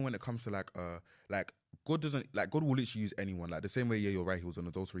 even when it comes to, like God doesn't, like, God will literally use anyone. Like, the same way, you're right, he was an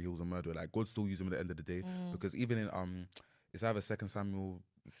adulterer, he was a murderer. Like, God still used him at the end of the day. Because even in, it's either 2 Samuel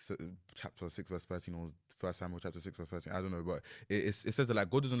chapter 6 verse 13 or 1 Samuel chapter 6 verse 13, I don't know, but it says that,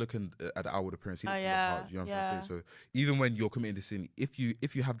 like, God doesn't look at the outward appearance, he looks at the heart. You know what I'm saying? So even when you're committing the sin, if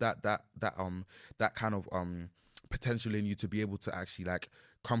you have that kind of potential in you to be able to actually like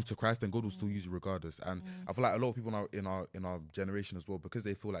come to Christ, then God will still use you regardless. And I feel like a lot of people now in our generation as well, because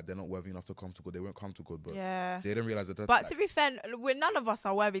they feel like they're not worthy enough to come to God, they won't come to God, but they don't realize that that's, but like, to be fair, none of us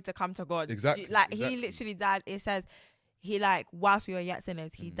are worthy to come to God. Exactly, Like exactly. he literally died. It says he, like, whilst we were yet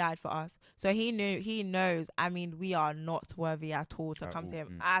sinners, he died for us. So he knows, I mean, we are not worthy at all to come to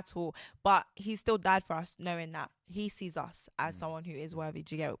him at all. But he still died for us, knowing that he sees us as someone who is worthy,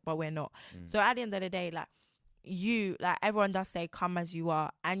 do you get it? But we're not. So at the end of the day, like, everyone does say come as you are,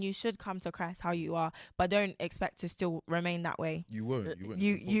 and you should come to Christ how you are, but don't expect to still remain that way. You won't.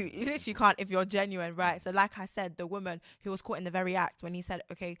 You literally can't if you're genuine, right? So like I said, the woman who was caught in the very act, when he said,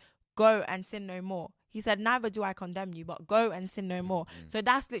 okay, go and sin no more, he said, neither do I condemn you, but go and sin no more. So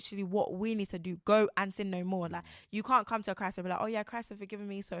that's literally what we need to do. Go and sin no more. Like, you can't come to Christ and be like, oh yeah, Christ has forgiven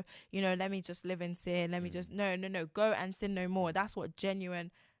me, so, you know, let me just live in sin. Let me just, no. Go and sin no more. That's what genuine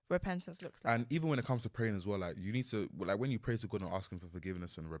repentance looks like. And even when it comes to praying as well, like, you need to, like, when you pray to God and ask him for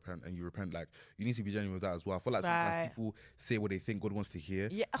forgiveness and you repent, like, you need to be genuine with that as well. I feel like sometimes people say what they think God wants to hear,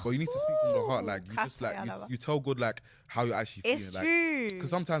 but you need to speak from the heart. Like, you just, like, you tell God, like, how you're actually feeling. It's like, true.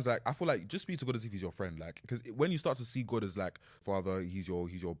 Because sometimes, like, I feel like just speak to God as if he's your friend. Like, because when you start to see God as, like, Father, he's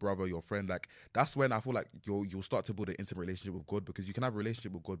your brother, your friend, like, that's when I feel like you'll start to build an intimate relationship with God, because you can have a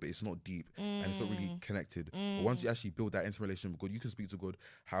relationship with God, but it's not deep and it's not really connected. But once you actually build that intimate relationship with God, you can speak to God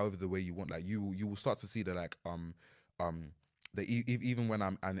however the way you want. Like, you will start to see that, like, that even when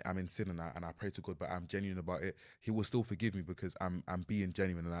I'm in sin and I pray to God, but I'm genuine about it, he will still forgive me, because I'm being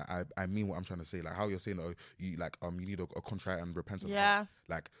genuine and I mean what I'm trying to say. Like how you're saying, you need a contrite and repentant heart.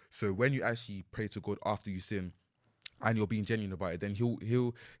 Like, so when you actually pray to God after you sin and you're being genuine about it, then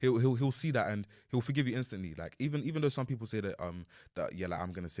he'll see that and he'll forgive you instantly. Like, even though some people say that like,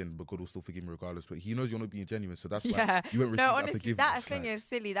 I'm gonna sin, but God will still forgive me regardless, but he knows you're not being genuine, so that's why you won't receive that forgiveness. That thing is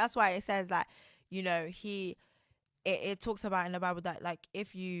silly. That's why it says, like, you know, it talks about in the Bible that, like,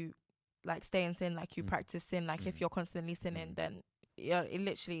 if you, like, stay in sin, like, you practice sin, like, if you're constantly sinning, then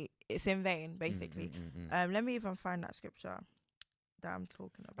it's in vain, basically. Let me even find that scripture that I'm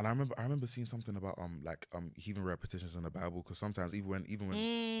talking about. And I remember seeing something about heathen repetitions in the Bible, because sometimes even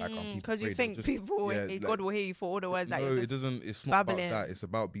when like because you think God will hear you for all the words that you're just it's not babbling. About that. It's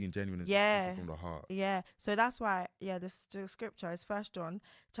about being genuine from the heart. Yeah. So that's why this scripture is 1 John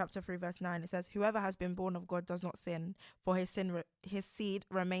chapter 3 verse 9. It says, whoever has been born of God does not sin, for his seed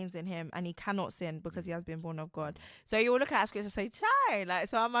remains in him, and he cannot sin because he has been born of God. So you will look at that scripture and say, chai, like,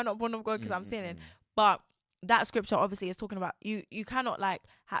 so am I not born of God because I'm sinning? But that scripture obviously is talking about you cannot, like,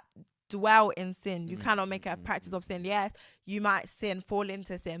 dwell in sin. You cannot make it a practice of sin. Yes, you might fall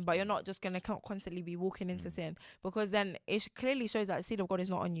into sin, but you're not just going to constantly be walking into sin, because then it clearly shows that the seed of God is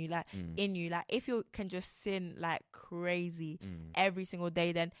not on you, like, in you. Like, if you can just sin like crazy every single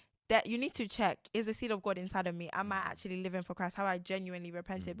day, then that you need to check, is the seed of God inside of me? Am I actually living for Christ? Have I genuinely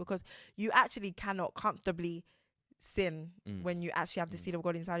repented? Because you actually cannot comfortably sin when you actually have the seed of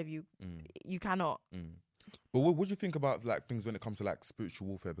God inside of you. You cannot. But what do you think about, like, things when it comes to, like, spiritual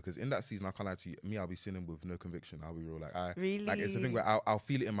warfare? Because in that season, I can't lie to you, I'll be sinning with no conviction. I'll be real. Like, really? Like, it's a thing where I'll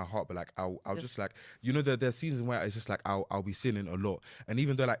feel it in my heart, but, like, I'll just, like, you know, there's seasons where it's just like I'll be sinning a lot, and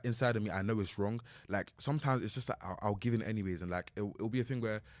even though, like, inside of me I know it's wrong, like, sometimes it's just like I'll give in anyways, and, like, it'll be a thing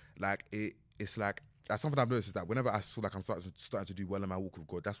where, like, it's like. That's something I've noticed, is that whenever I feel like I'm starting to do well in my walk with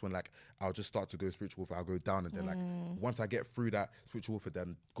God, that's when, like, I'll just start to go spiritual warfare. I'll go down, and then, like, once I get through that spiritual warfare,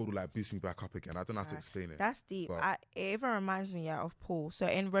 then God will, like, boost me back up again. I don't know how to explain it. That's deep. It even reminds me of Paul. So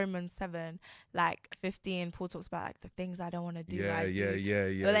in Romans 7, like 15, Paul talks about, like, the things I don't want to do.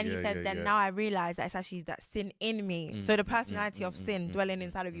 Yeah. But then he says, now I realize that it's actually that sin in me. So the personality of sin dwelling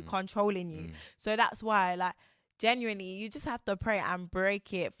inside of you, controlling you. So that's why, like, genuinely, you just have to pray and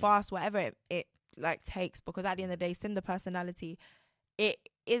break it fast, whatever it like takes, because at the end of the day, sin, the personality, it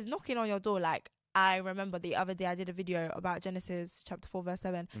is knocking on your door. Like, I remember the other day I did a video about Genesis chapter 4 verse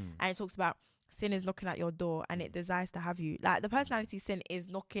 7, and it talks about sin is knocking at your door and it desires to have you. Like, the personality sin is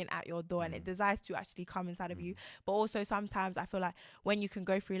knocking at your door and it desires to actually come inside of you. But also sometimes I feel like when you can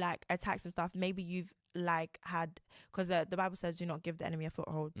go through, like, attacks and stuff, maybe you've, like, had, because the Bible says do not give the enemy a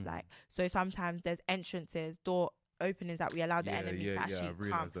foothold. Like, so sometimes there's entrances, door openings that we allow the enemy to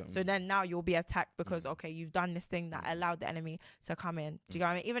actually come. So then now you'll be attacked because okay, you've done this thing that allowed the enemy to come in. Do you get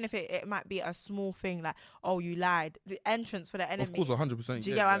what I mean? Even if it might be a small thing, like, oh, you lied, the entrance for the enemy. Of course, 100%. Do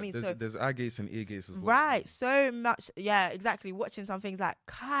you get what I mean? There's eye gates and ear gates as well. Right, so much. Yeah, exactly. Watching some things like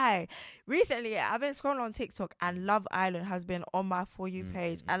Kai. Recently, I've been scrolling on TikTok and Love Island has been on my For You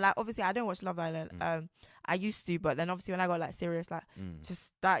page. And, like, obviously I don't watch Love Island. I used to, but then obviously when I got, like, serious, like,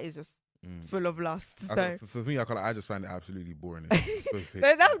 just that is just full of lust. So for me, I just find it absolutely boring. It's so fake.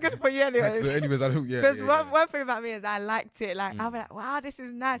 So that's good for you anyway. So anyways, I don't. Yeah. Because one thing about me is I liked it. Like I'll be like, wow, this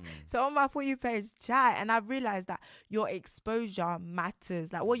is nice. So on my For You page, chat, and I realized that your exposure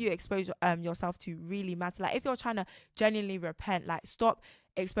matters. Like what you expose yourself to really matters. Like if you're trying to genuinely repent, like stop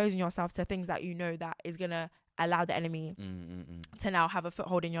exposing yourself to things that you know that is gonna allow the enemy to now have a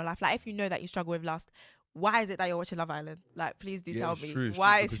foothold in your life. Like if you know that you struggle with lust, why is it that you're watching Love Island? Like, please do tell me.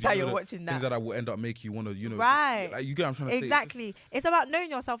 Why is it that you're watching that? Things that will end up make you want to, right. Like, you get what I'm trying to say? Exactly. It's about knowing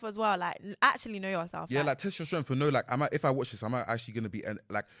yourself as well. Like, actually know yourself. Yeah, like test your strength and know, like, if I watch this, am I actually going to be,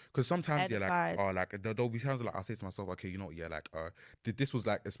 like, because sometimes, there'll be times like, I'll say to myself, okay, you know what, this was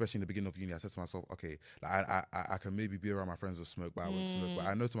like, especially in the beginning of uni, I said to myself, okay, like, I can maybe be around my friends or smoke, but I won't smoke. But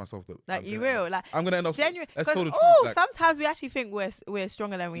I know to myself that, like, you will. Like, I'm going to end up, let's tell the truth. Like, sometimes we actually think we're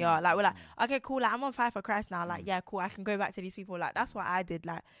stronger than we are. Like, we're like, okay, cool, like, I'm on fire for Christ now. Like, yeah, cool, I can go back to these people. Like that's what I did.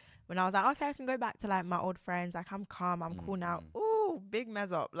 Like when I was like, okay, I can go back to like my old friends. Like I'm calm, I'm cool now. Ooh, big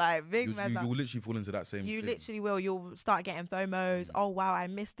mess up. Like big mess up. You will literally fall into that same You thing. literally will. You'll start getting FOMOs. Oh wow, I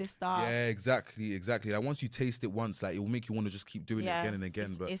missed this stuff. Yeah, exactly. Like once you taste it once, like it will make you want to just keep doing it again and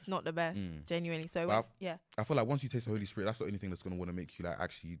again. But it's not the best, genuinely. So I feel like once you taste the Holy Spirit, that's the only thing that's gonna want to make you like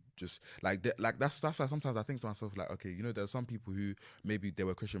actually just like that's why sometimes I think to myself like, okay, you know, there are some people who maybe they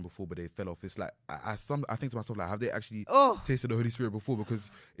were Christian before but they fell off. It's like I think to myself like, have they actually tasted the Holy Spirit before? Because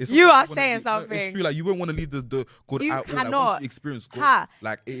it's you are saying something. No, it's true. Like you won't want to leave the good out. You cannot. Like, once you experience God,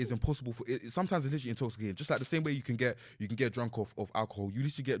 like it is impossible for it. Sometimes it's literally intoxicating. Just like the same way you can get drunk off alcohol, you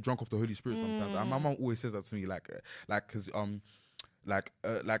literally get drunk off the Holy Spirit sometimes. And my mom always says that to me, like because like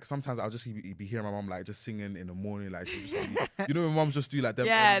sometimes I'll just be hearing my mom like just singing in the morning, like she'll just be, you know when moms just do like them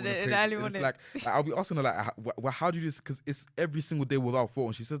the early morning. It's like I'll be asking her like how do you do this, because it's every single day without fault,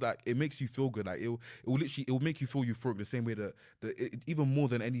 and she says like it makes you feel good, like it will make you feel euphoric the same way that even more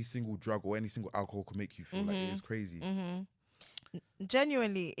than any single drug or any single alcohol can make you feel. Like it is crazy.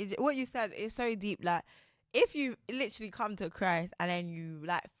 Genuinely, what you said is so deep. Like if you literally come to Christ and then you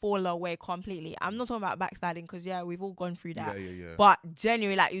like fall away completely, I'm not talking about backsliding because we've all gone through that. Yeah. But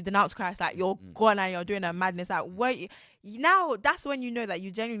genuinely, like you denounce Christ, like you're gone and you're doing a madness. Like now that's when you know that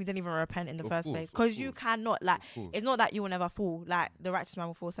you genuinely didn't even repent in the first place, because you cannot, like it's not that you will never fall. Like the righteous man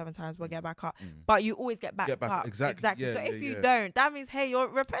will fall 7 times but get back up, but you always get back up. Exactly. Yeah, so if you don't, that means your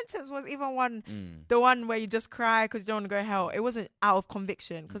repentance was even the one where you just cry because you don't want to go to hell. It wasn't out of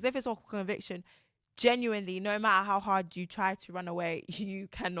conviction, because if it's all conviction, genuinely, no matter how hard you try to run away, you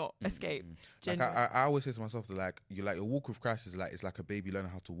cannot escape. Like I always say to myself that like your walk with Christ is like, it's like a baby learning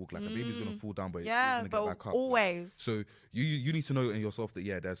how to walk. Like a baby's gonna fall down, but it's gonna get back up. Always. Like, so you need to know in yourself that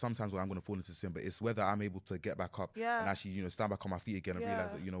there's sometimes where I'm gonna fall into sin, but it's whether I'm able to get back up and actually stand back on my feet again and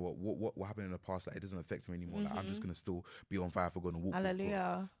realize that, you know what happened in the past, like it doesn't affect me anymore. Like I'm just gonna still be on fire for going to walk.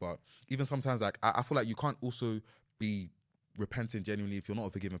 Hallelujah. But even sometimes like I feel like you can't also be repenting genuinely if you're not a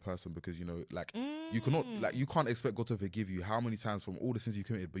forgiving person, because you cannot, like you can't expect God to forgive you how many times from all the sins you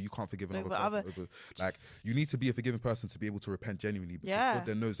committed, but you can't forgive another person like you need to be a forgiving person to be able to repent genuinely, because God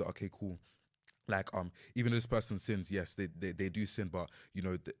then knows that, okay, cool, like even though this person sins, yes, they do sin, but you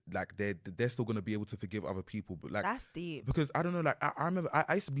know like they're still gonna be able to forgive other people. But like that's deep, because I don't know, like I remember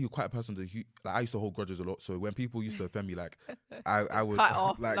I used to be quite a person that like I used to hold grudges a lot, so when people used to offend me, like I would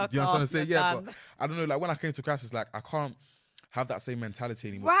off, like, do you know what I'm trying to say? But I don't know, like when I came to Christ, it's like I can't have that same mentality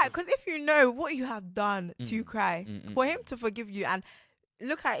anymore. Right, because if you know what you have done to Christ, for him to forgive you, and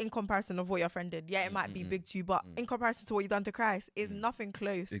look at it in comparison of what your friend did. Yeah, it might be big to you, but in comparison to what you've done to Christ, it's nothing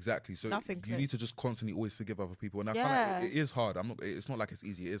close. Exactly. So you need to just constantly always forgive other people. And I feel like it is hard. It's not like it's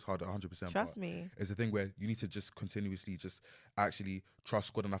easy. It is hard 100%. Trust me. It's a thing where you need to just continuously just actually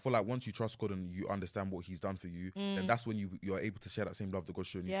trust God. And I feel like once you trust God and you understand what he's done for you, then that's when you're able to share that same love that God's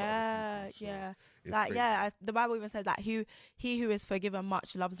shown you. The Bible even says that he who is forgiven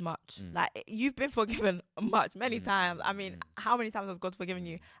much loves much. Like you've been forgiven much, many times. I mean, how many times has God forgiven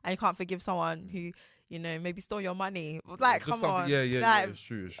you, and you can't forgive someone who, you know, maybe stole your money? Like, come on. Yeah, it's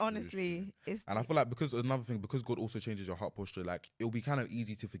true. Honestly, it's and I feel like because God also changes your heart posture, like it'll be kind of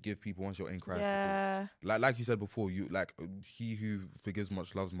easy to forgive people once you're in Christ. Yeah. Like you said before, you like he who forgives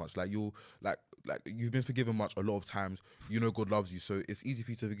much loves much. Like you'll like you've been forgiven much a lot of times. You know God loves you, so it's easy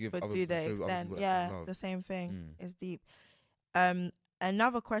for you to forgive other people. The same thing. It's deep.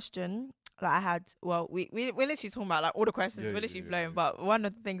 Another question that I had, well, we're literally talking about like all the questions, we're literally flowing, but one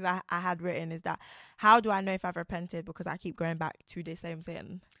of the things I had written is that, how do I know if I've repented? Because I keep going back to the same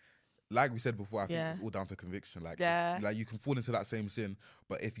sin. like we said before, I think Yeah. it's all down to conviction. Like, Yeah. like you can fall into that same sin,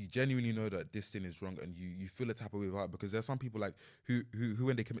 but if you genuinely know that this sin is wrong and you feel a type of way about it, because there's some people like who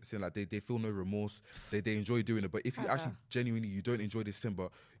when they commit sin, like they feel no remorse, they enjoy doing it. But if you actually genuinely you don't enjoy this sin,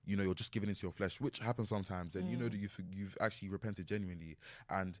 but you know you're just giving into your flesh, which happens sometimes, and you know that you've actually repented genuinely.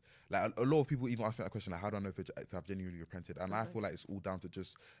 And like a lot of people even ask me that question, like, how do I know if I've genuinely repented? And I feel like it's all down to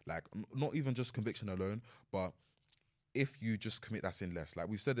just like not even just conviction alone, but if you just commit that sin less. Like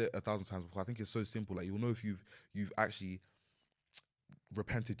we've said it 1,000 times before, I think it's so simple. Like you'll know if you've actually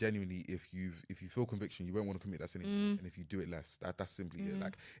repented genuinely if you feel conviction, you won't want to commit that sin anymore. And if you do it less, that's simply it.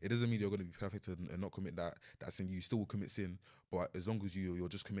 Like it doesn't mean you're going to be perfect and not commit that sin. You still will commit sin, but as long as you're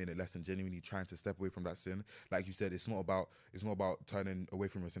just committing it less and genuinely trying to step away from that sin, like you said, it's not about turning away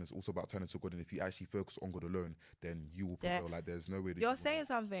from your sin, it's also about turning to God. And if you actually focus on God alone, then you will prevail. Like there's no way that you're saying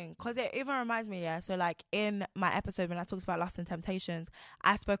something, because it even reminds me, so like in my episode when I talked about lust and temptations,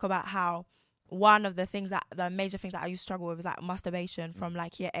 I spoke about how one of the major things that I used to struggle with was like masturbation from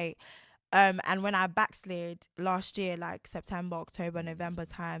like year 8. And when I backslid last year, like September, October, November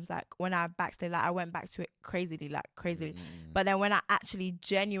times, like when I backslid, like I went back to it crazily. But then when I actually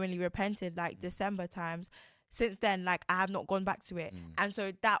genuinely repented, like December times, since then, like I have not gone back to it. And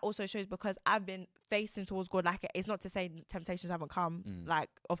so that also shows, because I've been facing towards God. Like it's not to say temptations haven't come. Like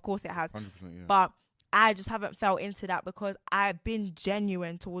of course it has, 100%, but I just haven't fell into that because I've been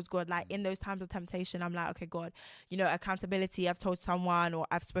genuine towards God. Like in those times of temptation, I'm like, okay, God, you know, accountability. I've told someone or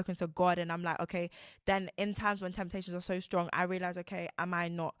I've spoken to God, and I'm like, okay. Then in times when temptations are so strong, I realize, okay, am I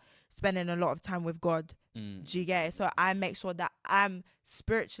not spending a lot of time with God? Do you get it? So I make sure that I'm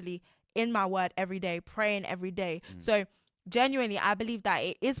spiritually in my word every day, praying every day. So genuinely, I believe that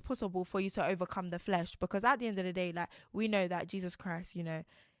it is possible for you to overcome the flesh, because at the end of the day, like we know that Jesus Christ, you know,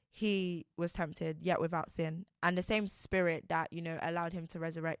 he was tempted yet without sin, and the same spirit that, you know, allowed him to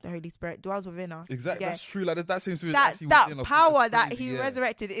resurrect, the Holy Spirit, dwells within us. Exactly, that's true. Like that seems to be that within us. power that he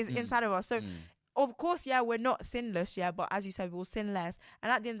resurrected is inside of us. So of course, we're not sinless, but as you said, we'll sin less. And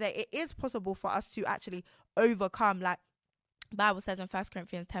at the end of the day, it is possible for us to actually overcome. Like Bible says in 1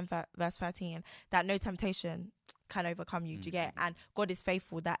 Corinthians 10 verse 13 that no temptation can overcome you. Do you get it? And God is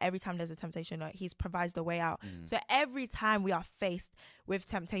faithful that every time there's a temptation, like he's provides the way out. So every time we are faced with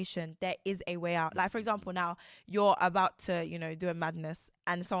temptation, there is a way out. Like for example, now you're about to, you know, do a madness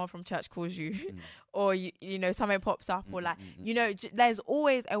and someone from church calls you or you know something pops up or like you know there's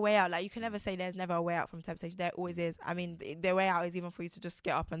always a way out. Like you can never say there's never a way out from temptation. There always is. I mean the way out is even for you to just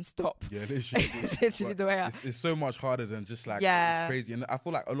get up and stop. Literally the way out. It's so much harder than just like it's crazy. And I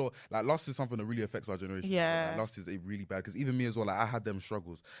feel like a lot, like lust is something that really affects our generation. Like, lust is really bad, because even me as well, like I had them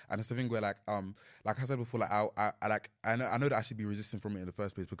struggles, and it's the thing where like I said before, like I know that I should be resisting from it in the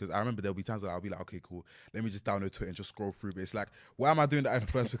first place, because I remember there'll be times where I'll be like, okay, cool, let me just download Twitter and just scroll through. But it's like, why am I doing that in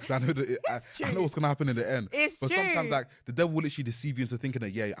the first place? Because I know that I know what's gonna happen in the end. But sometimes like the devil will literally deceive you into thinking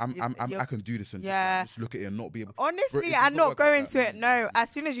that I can do this and just look at it and not be able. Honestly, I'm not going to it. No, as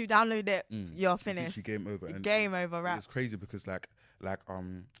soon as you download it, you're finished. Game over. And game over. Right. It's crazy because I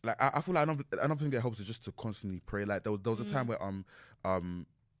feel like another thing that helps is just to constantly pray. Like there was a time where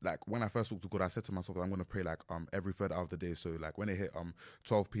like when I first walked to God, I said to myself that I'm going to pray like every third hour of the day. So like when it hit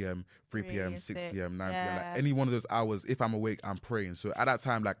 12 p.m, 3 p.m, 6 p.m, 9 p.m, like any one of those hours, if I'm awake, I'm praying. So at that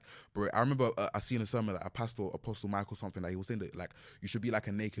time, like bro, I remember I seen a sermon like a pastor, Apostle Michael something, like he was saying that like you should be like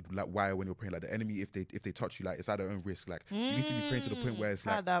a naked like wire when you're praying. Like the enemy, if they touch you, like it's at their own risk. Like you need to be praying to the point where it's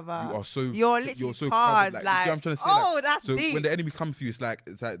like you're so covered. Like, you know what I'm trying to say? Like, that's so deep. when the enemy comes for you, it's like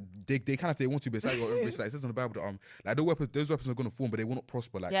they kind of, they want to, but it's like your own risk. Like it says in the Bible that like those weapons are going to form, but they will not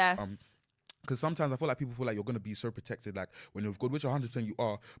prosper. Like because sometimes I feel like people feel like you're going to be so protected, like when you're with God, which 100% you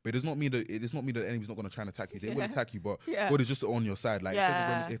are, but it does not mean that the enemy's not going to try and attack you. They will attack you, but God is just on your side. Like if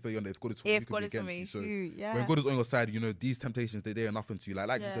God is for you, he can be against you. So when God is on your side, you know these temptations they are nothing to you.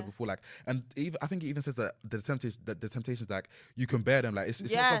 Like you said before, like, and even, I think it even says that the temptations like you can bear them. Like it's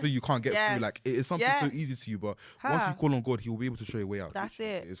not something you can't get through. Like it is something so easy to you, but once you call on God, He will be able to show you a way out. That's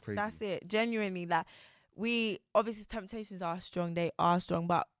it. It's crazy. That's it. Genuinely, like we obviously temptations are strong. They are strong,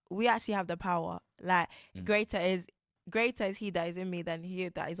 but we actually have the power. Like greater is he that is in me than he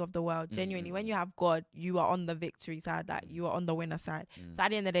that is of the world. Genuinely, when you have God, you are on the victory side. Like you are on the winner side. So at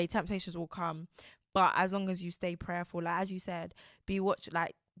the end of the day, temptations will come, but as long as you stay prayerful, like as you said, be watch.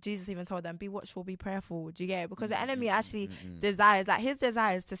 Like Jesus even told them, be watchful, be prayerful. Do you get it? Because the enemy actually desires, like his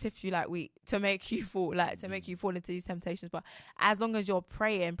desire is to sift you like wheat, to make you fall, like to make you fall into these temptations. But as long as you're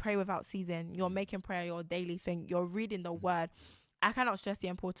praying, pray without ceasing, you're making prayer your daily thing, you're reading the word, I cannot stress the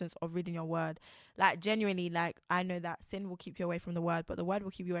importance of reading your word. Like, genuinely, like, I know that sin will keep you away from the word, but the word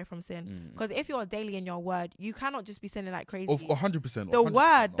will keep you away from sin. Because if you're daily in your word, you cannot just be sinning like crazy. 100%. The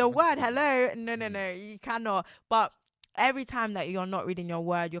word, 100%. hello. No, you cannot. But every time that you're not reading your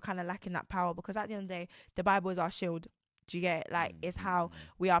word, you're kind of lacking that power, because at the end of the day, the Bible is our shield. Do you get it? Like, it's how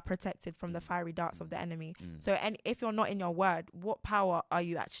we are protected from the fiery darts of the enemy. So, and if you're not in your word, what power are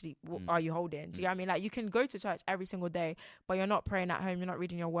you actually, what are you holding? Do you know what I mean? Like, you can go to church every single day, but you're not praying at home, you're not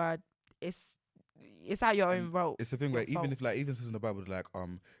reading your word. It's at your own role. It's a thing where even says in the Bible, like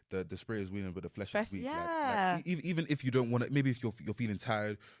the spirit is willing but the flesh is weak. Like, even if you don't want to, maybe if you're feeling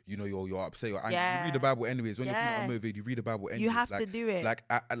tired, you know, you're upset or angry, you read the Bible anyways. When you're feeling unmotivated, you read the Bible anyways. You have to do it. Like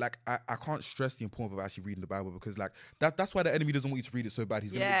I can't stress the importance of actually reading the Bible, because like that's why the enemy doesn't want you to read it so bad.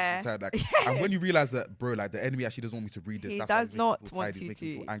 He's gonna make you tired. Like, and when you realize that, bro, like the enemy actually doesn't want me to read this. He that's does not want want you you to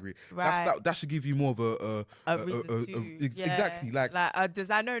feel angry. Right. That should give you more of a reason to. Exactly. Like does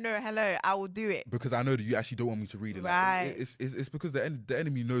I know? No, hello, I will do it because I know that you actually don't want me to read it. Right. Like, it's because the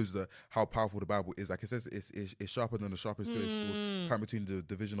enemy knows how powerful the Bible is. Like it says, it's sharper than the sharpest two-edged sword, cutting between the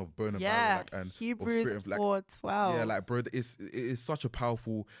division of bone and marrow, like, and Hebrews of spirit, 4:12. Yeah, like, bro, it's such a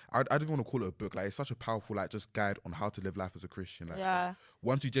powerful. I don't want to call it a book. Like, it's such a powerful, like, just guide on how to live life as a Christian. Like,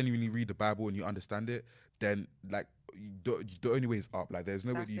 once you genuinely read the Bible and you understand it, then like the only way is up. Like, there's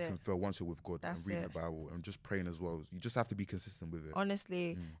no way that you can fail once you're with God and reading the Bible and just praying as well. You just have to be consistent with it.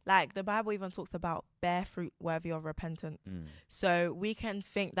 Honestly, like the Bible even talks about bear fruit worthy of repentance. So we can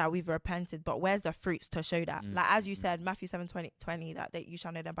think that we've repented, but where's the fruits to show that? Like, as you said, Matthew 7:20, that you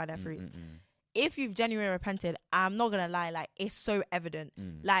shall know them by their fruits. If you've genuinely repented, I'm not gonna lie, like, it's so evident.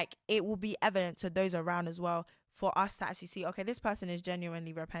 Like, it will be evident to those around as well, for us to actually see, okay, this person is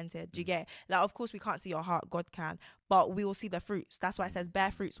genuinely repented. Do you get it? Like, of course we can't see your heart, God can, but we will see the fruits. That's why it says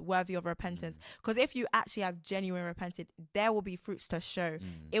bear fruits worthy of repentance. Because if you actually have genuinely repented, there will be fruits to show.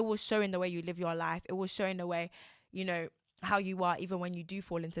 It will show in the way you live your life. It will show in the way, you know, how you are even when you do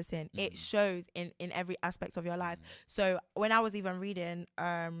fall into sin. It shows in every aspect of your life. So when I was even reading,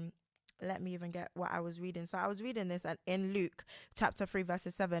 let me even get what I was reading. So I was reading this in Luke chapter 3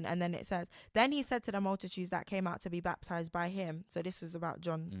 verses 7, and then it says, then he said to the multitudes that came out to be baptized by him, so this is about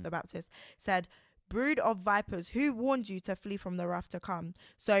John the Baptist, said, brood of vipers, who warned you to flee from the wrath to come?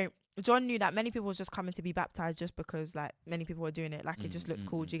 So John knew that many people was just coming to be baptized just because, like, many people were doing it, like, it just looked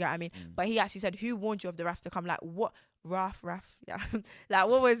cool. Do you get what I mean? But he actually said, who warned you of the wrath to come? Like, what wrath, yeah. Like,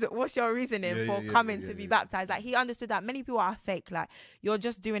 what's your reasoning for coming to be baptized? Like, he understood that many people are fake. Like, you're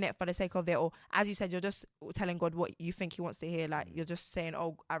just doing it for the sake of it, or as you said, you're just telling God what you think he wants to hear. Like, you're just saying,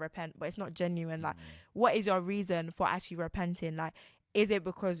 oh, I repent, but it's not genuine. Like, what is your reason for actually repenting? Like, is it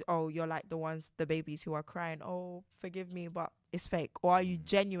because, oh, you're like the babies who are crying, oh, forgive me, but it's fake? Or are you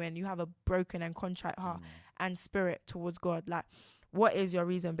genuine? You have a broken and contrite heart and spirit towards God. Like, what is your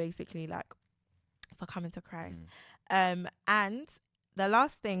reason, basically, like, for coming to Christ? And the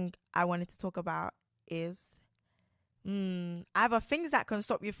last thing I wanted to talk about is either things that can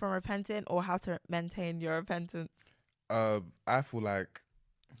stop you from repenting or how to maintain your repentance. I feel like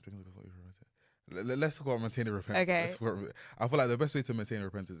things that can stop you from repenting. Let's talk about maintaining repentance. Okay. I feel like the best way to maintain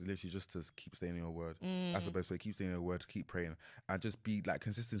repentance is literally just to keep staying in your word. That's the best way. Keep staying in your word, keep praying, and just be like,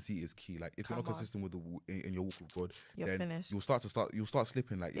 consistency is key. Like, if you're not consistent with in your walk with God, then finished. You'll start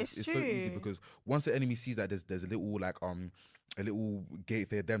slipping. Like, it's so easy, because once the enemy sees that there's a little, like, a little gate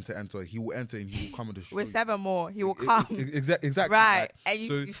for them to enter, he will enter and he will come and destroy. With 7 more, he will come. Exactly. Right. Like, and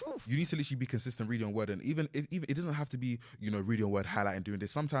you need to literally be consistent reading your word, and even it doesn't have to be, you know, reading your word, highlighting, doing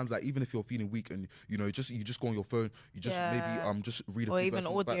this. Sometimes, like, even if you're feeling weak and, you know, you just go on your phone, you just maybe just read a or few even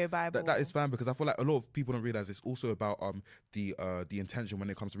verses. audio Bible. That is fine, because I feel like a lot of people don't realize it's also about the intention when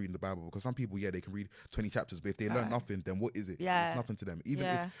it comes to reading the Bible. Because some people, they can read 20 chapters, but if they learn nothing, then what is it? It's nothing to them.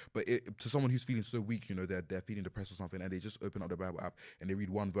 To someone who's feeling so weak, you know, they're feeling depressed or something, and they just open up the Bible app and they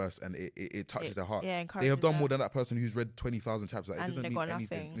read one verse and it touches their heart. They have done more than that person who's read 20,000 chapters. Like, it doesn't mean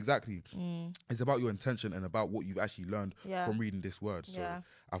anything. Nothing. Exactly. It's about your intention and about what you've actually learned from reading this word. So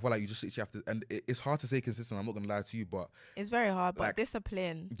I feel like you just have to, and it's hard to stay consistent. I'm not gonna lie to you, but it's very hard. But like,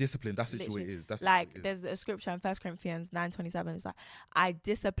 discipline. That's literally what it is. That's like, there's a scripture in 1 Corinthians 9:27. It's like, I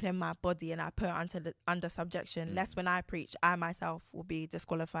discipline my body and I put it under subjection, lest when I preach, I myself will be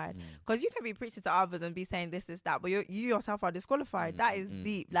disqualified. Because you can be preaching to others and be saying this, that, but you yourself are disqualified. That is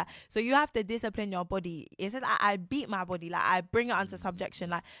deep. Like, so you have to discipline your body. It says, I beat my body, like, I bring it under subjection.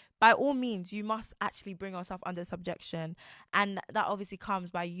 Like, by all means, you must actually bring yourself under subjection, and that obviously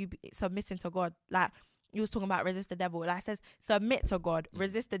comes by you submitting to God. Like, you was talking about resist the devil. Like it says, submit to God,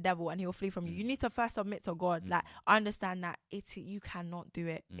 resist the devil, and he will flee from you. You need to first submit to God. Like understand that you cannot do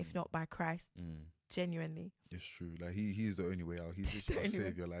it if not by Christ. Genuinely, it's true. Like he's the only way out. He's the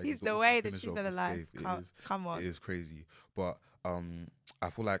savior. Like he's the way, the truth, and the life. Come on, it is crazy. But I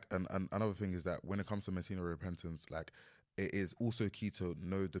feel like another thing is that when it comes to maintaining repentance, like it is also key to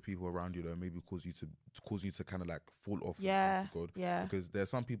know the people around you that maybe cause you to kind of like fall off with God. Yeah. Because there are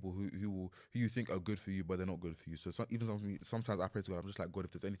some people who you think are good for you, but they're not good for you. So sometimes I pray to God, I'm just like, God,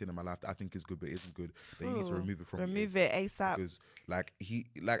 if there's anything in my life that I think is good but isn't good, then you need to remove it from me. Remove it ASAP. Because like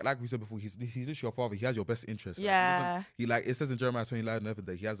like we said before, he's literally your father. He has your best interest. Yeah. He like it says in Jeremiah 29:11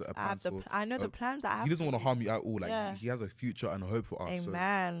 that he has a plan for. I know the plan that I have. He doesn't want to harm you at all. Like he has a future and a hope for us.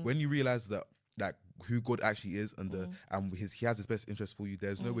 Amen. So when you realize that, like who God actually is and he has his best interest for you,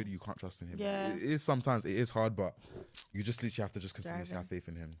 there's no way that you can't trust in him. Yeah. It is sometimes it is hard, but you just literally have to just continuously have faith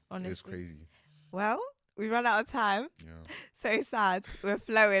in him. Honestly. It's crazy. Well, we run out of time. Yeah. So sad. We're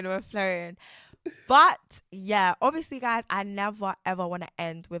flowing. But yeah, obviously guys, I never ever want to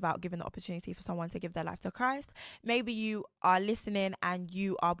end without giving the opportunity for someone to give their life to Christ. Maybe you are listening and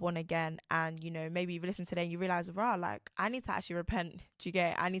you are born again, and you know, maybe you've listened today and you realize, wow, like I need to actually repent. Do you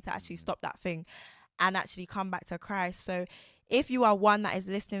get it? I need to actually stop that thing and actually come back to Christ. So if you are one that is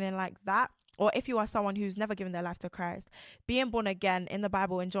listening in like that, or if you are someone who's never given their life to Christ, being born again, in the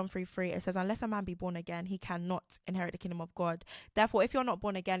Bible, in John 3:3, it says, unless a man be born again, he cannot inherit the kingdom of God. Therefore, if you're not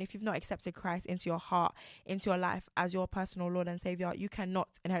born again, if you've not accepted Christ into your heart, into your life as your personal Lord and Savior, you cannot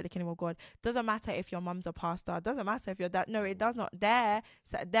inherit the kingdom of God. Doesn't matter if your mum's a pastor. Doesn't matter if your dad. No, it does not.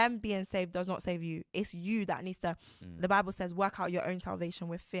 Them being saved does not save you. It's you that needs to, the Bible says, work out your own salvation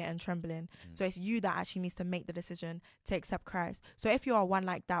with fear and trembling. So it's you that actually needs to make the decision to accept Christ. So if you are one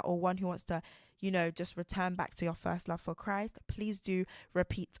like that, or one who wants to, you know, just return back to your first love for Christ, please do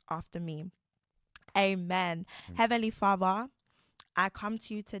repeat after me. Amen. Heavenly Father, I come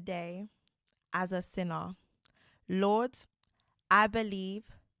to you today as a sinner. Lord, I believe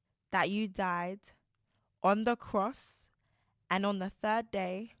that you died on the cross, and on the third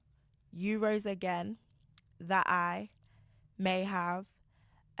day you rose again, that I may have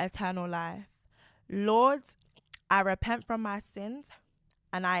eternal life. Lord, I repent from my sins,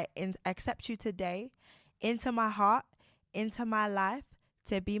 and I accept you today into my heart, into my life,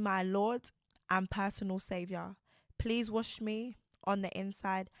 to be my Lord and personal Savior. Please wash me on the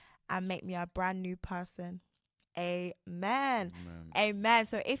inside and make me a brand new person. Amen. Amen.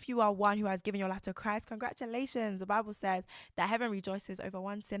 So if you are one who has given your life to Christ, congratulations. The Bible says that heaven rejoices over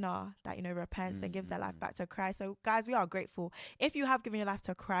one sinner that, you know, repents and gives their life back to Christ. So guys, we are grateful. If you have given your life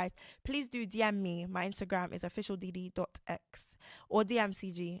to Christ, please do DM me. My Instagram is officialdeedee.x, or DM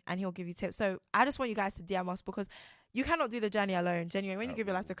CG and he'll give you tips. So I just want you guys to DM us, because you cannot do the journey alone. Genuinely, when you give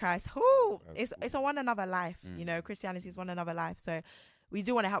your life to Christ, it's a one another life. You know, Christianity is one another life. So we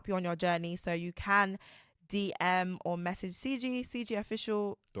do want to help you on your journey. So you can DM or message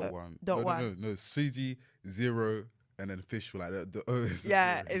CG0fficial .1. No, CG0 and then official, like the O is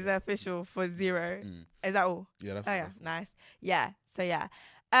it's official for 0. Is that all? Yeah, that's that's nice. Yeah. So yeah.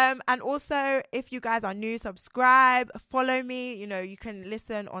 And also, if you guys are new, subscribe, follow me. You know, you can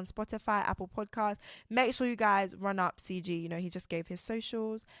listen on Spotify, Apple Podcasts. Make sure you guys run up CG. You know, he just gave his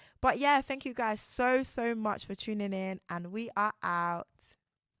socials. But yeah, thank you guys so much for tuning in, and we are out.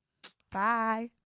 Bye.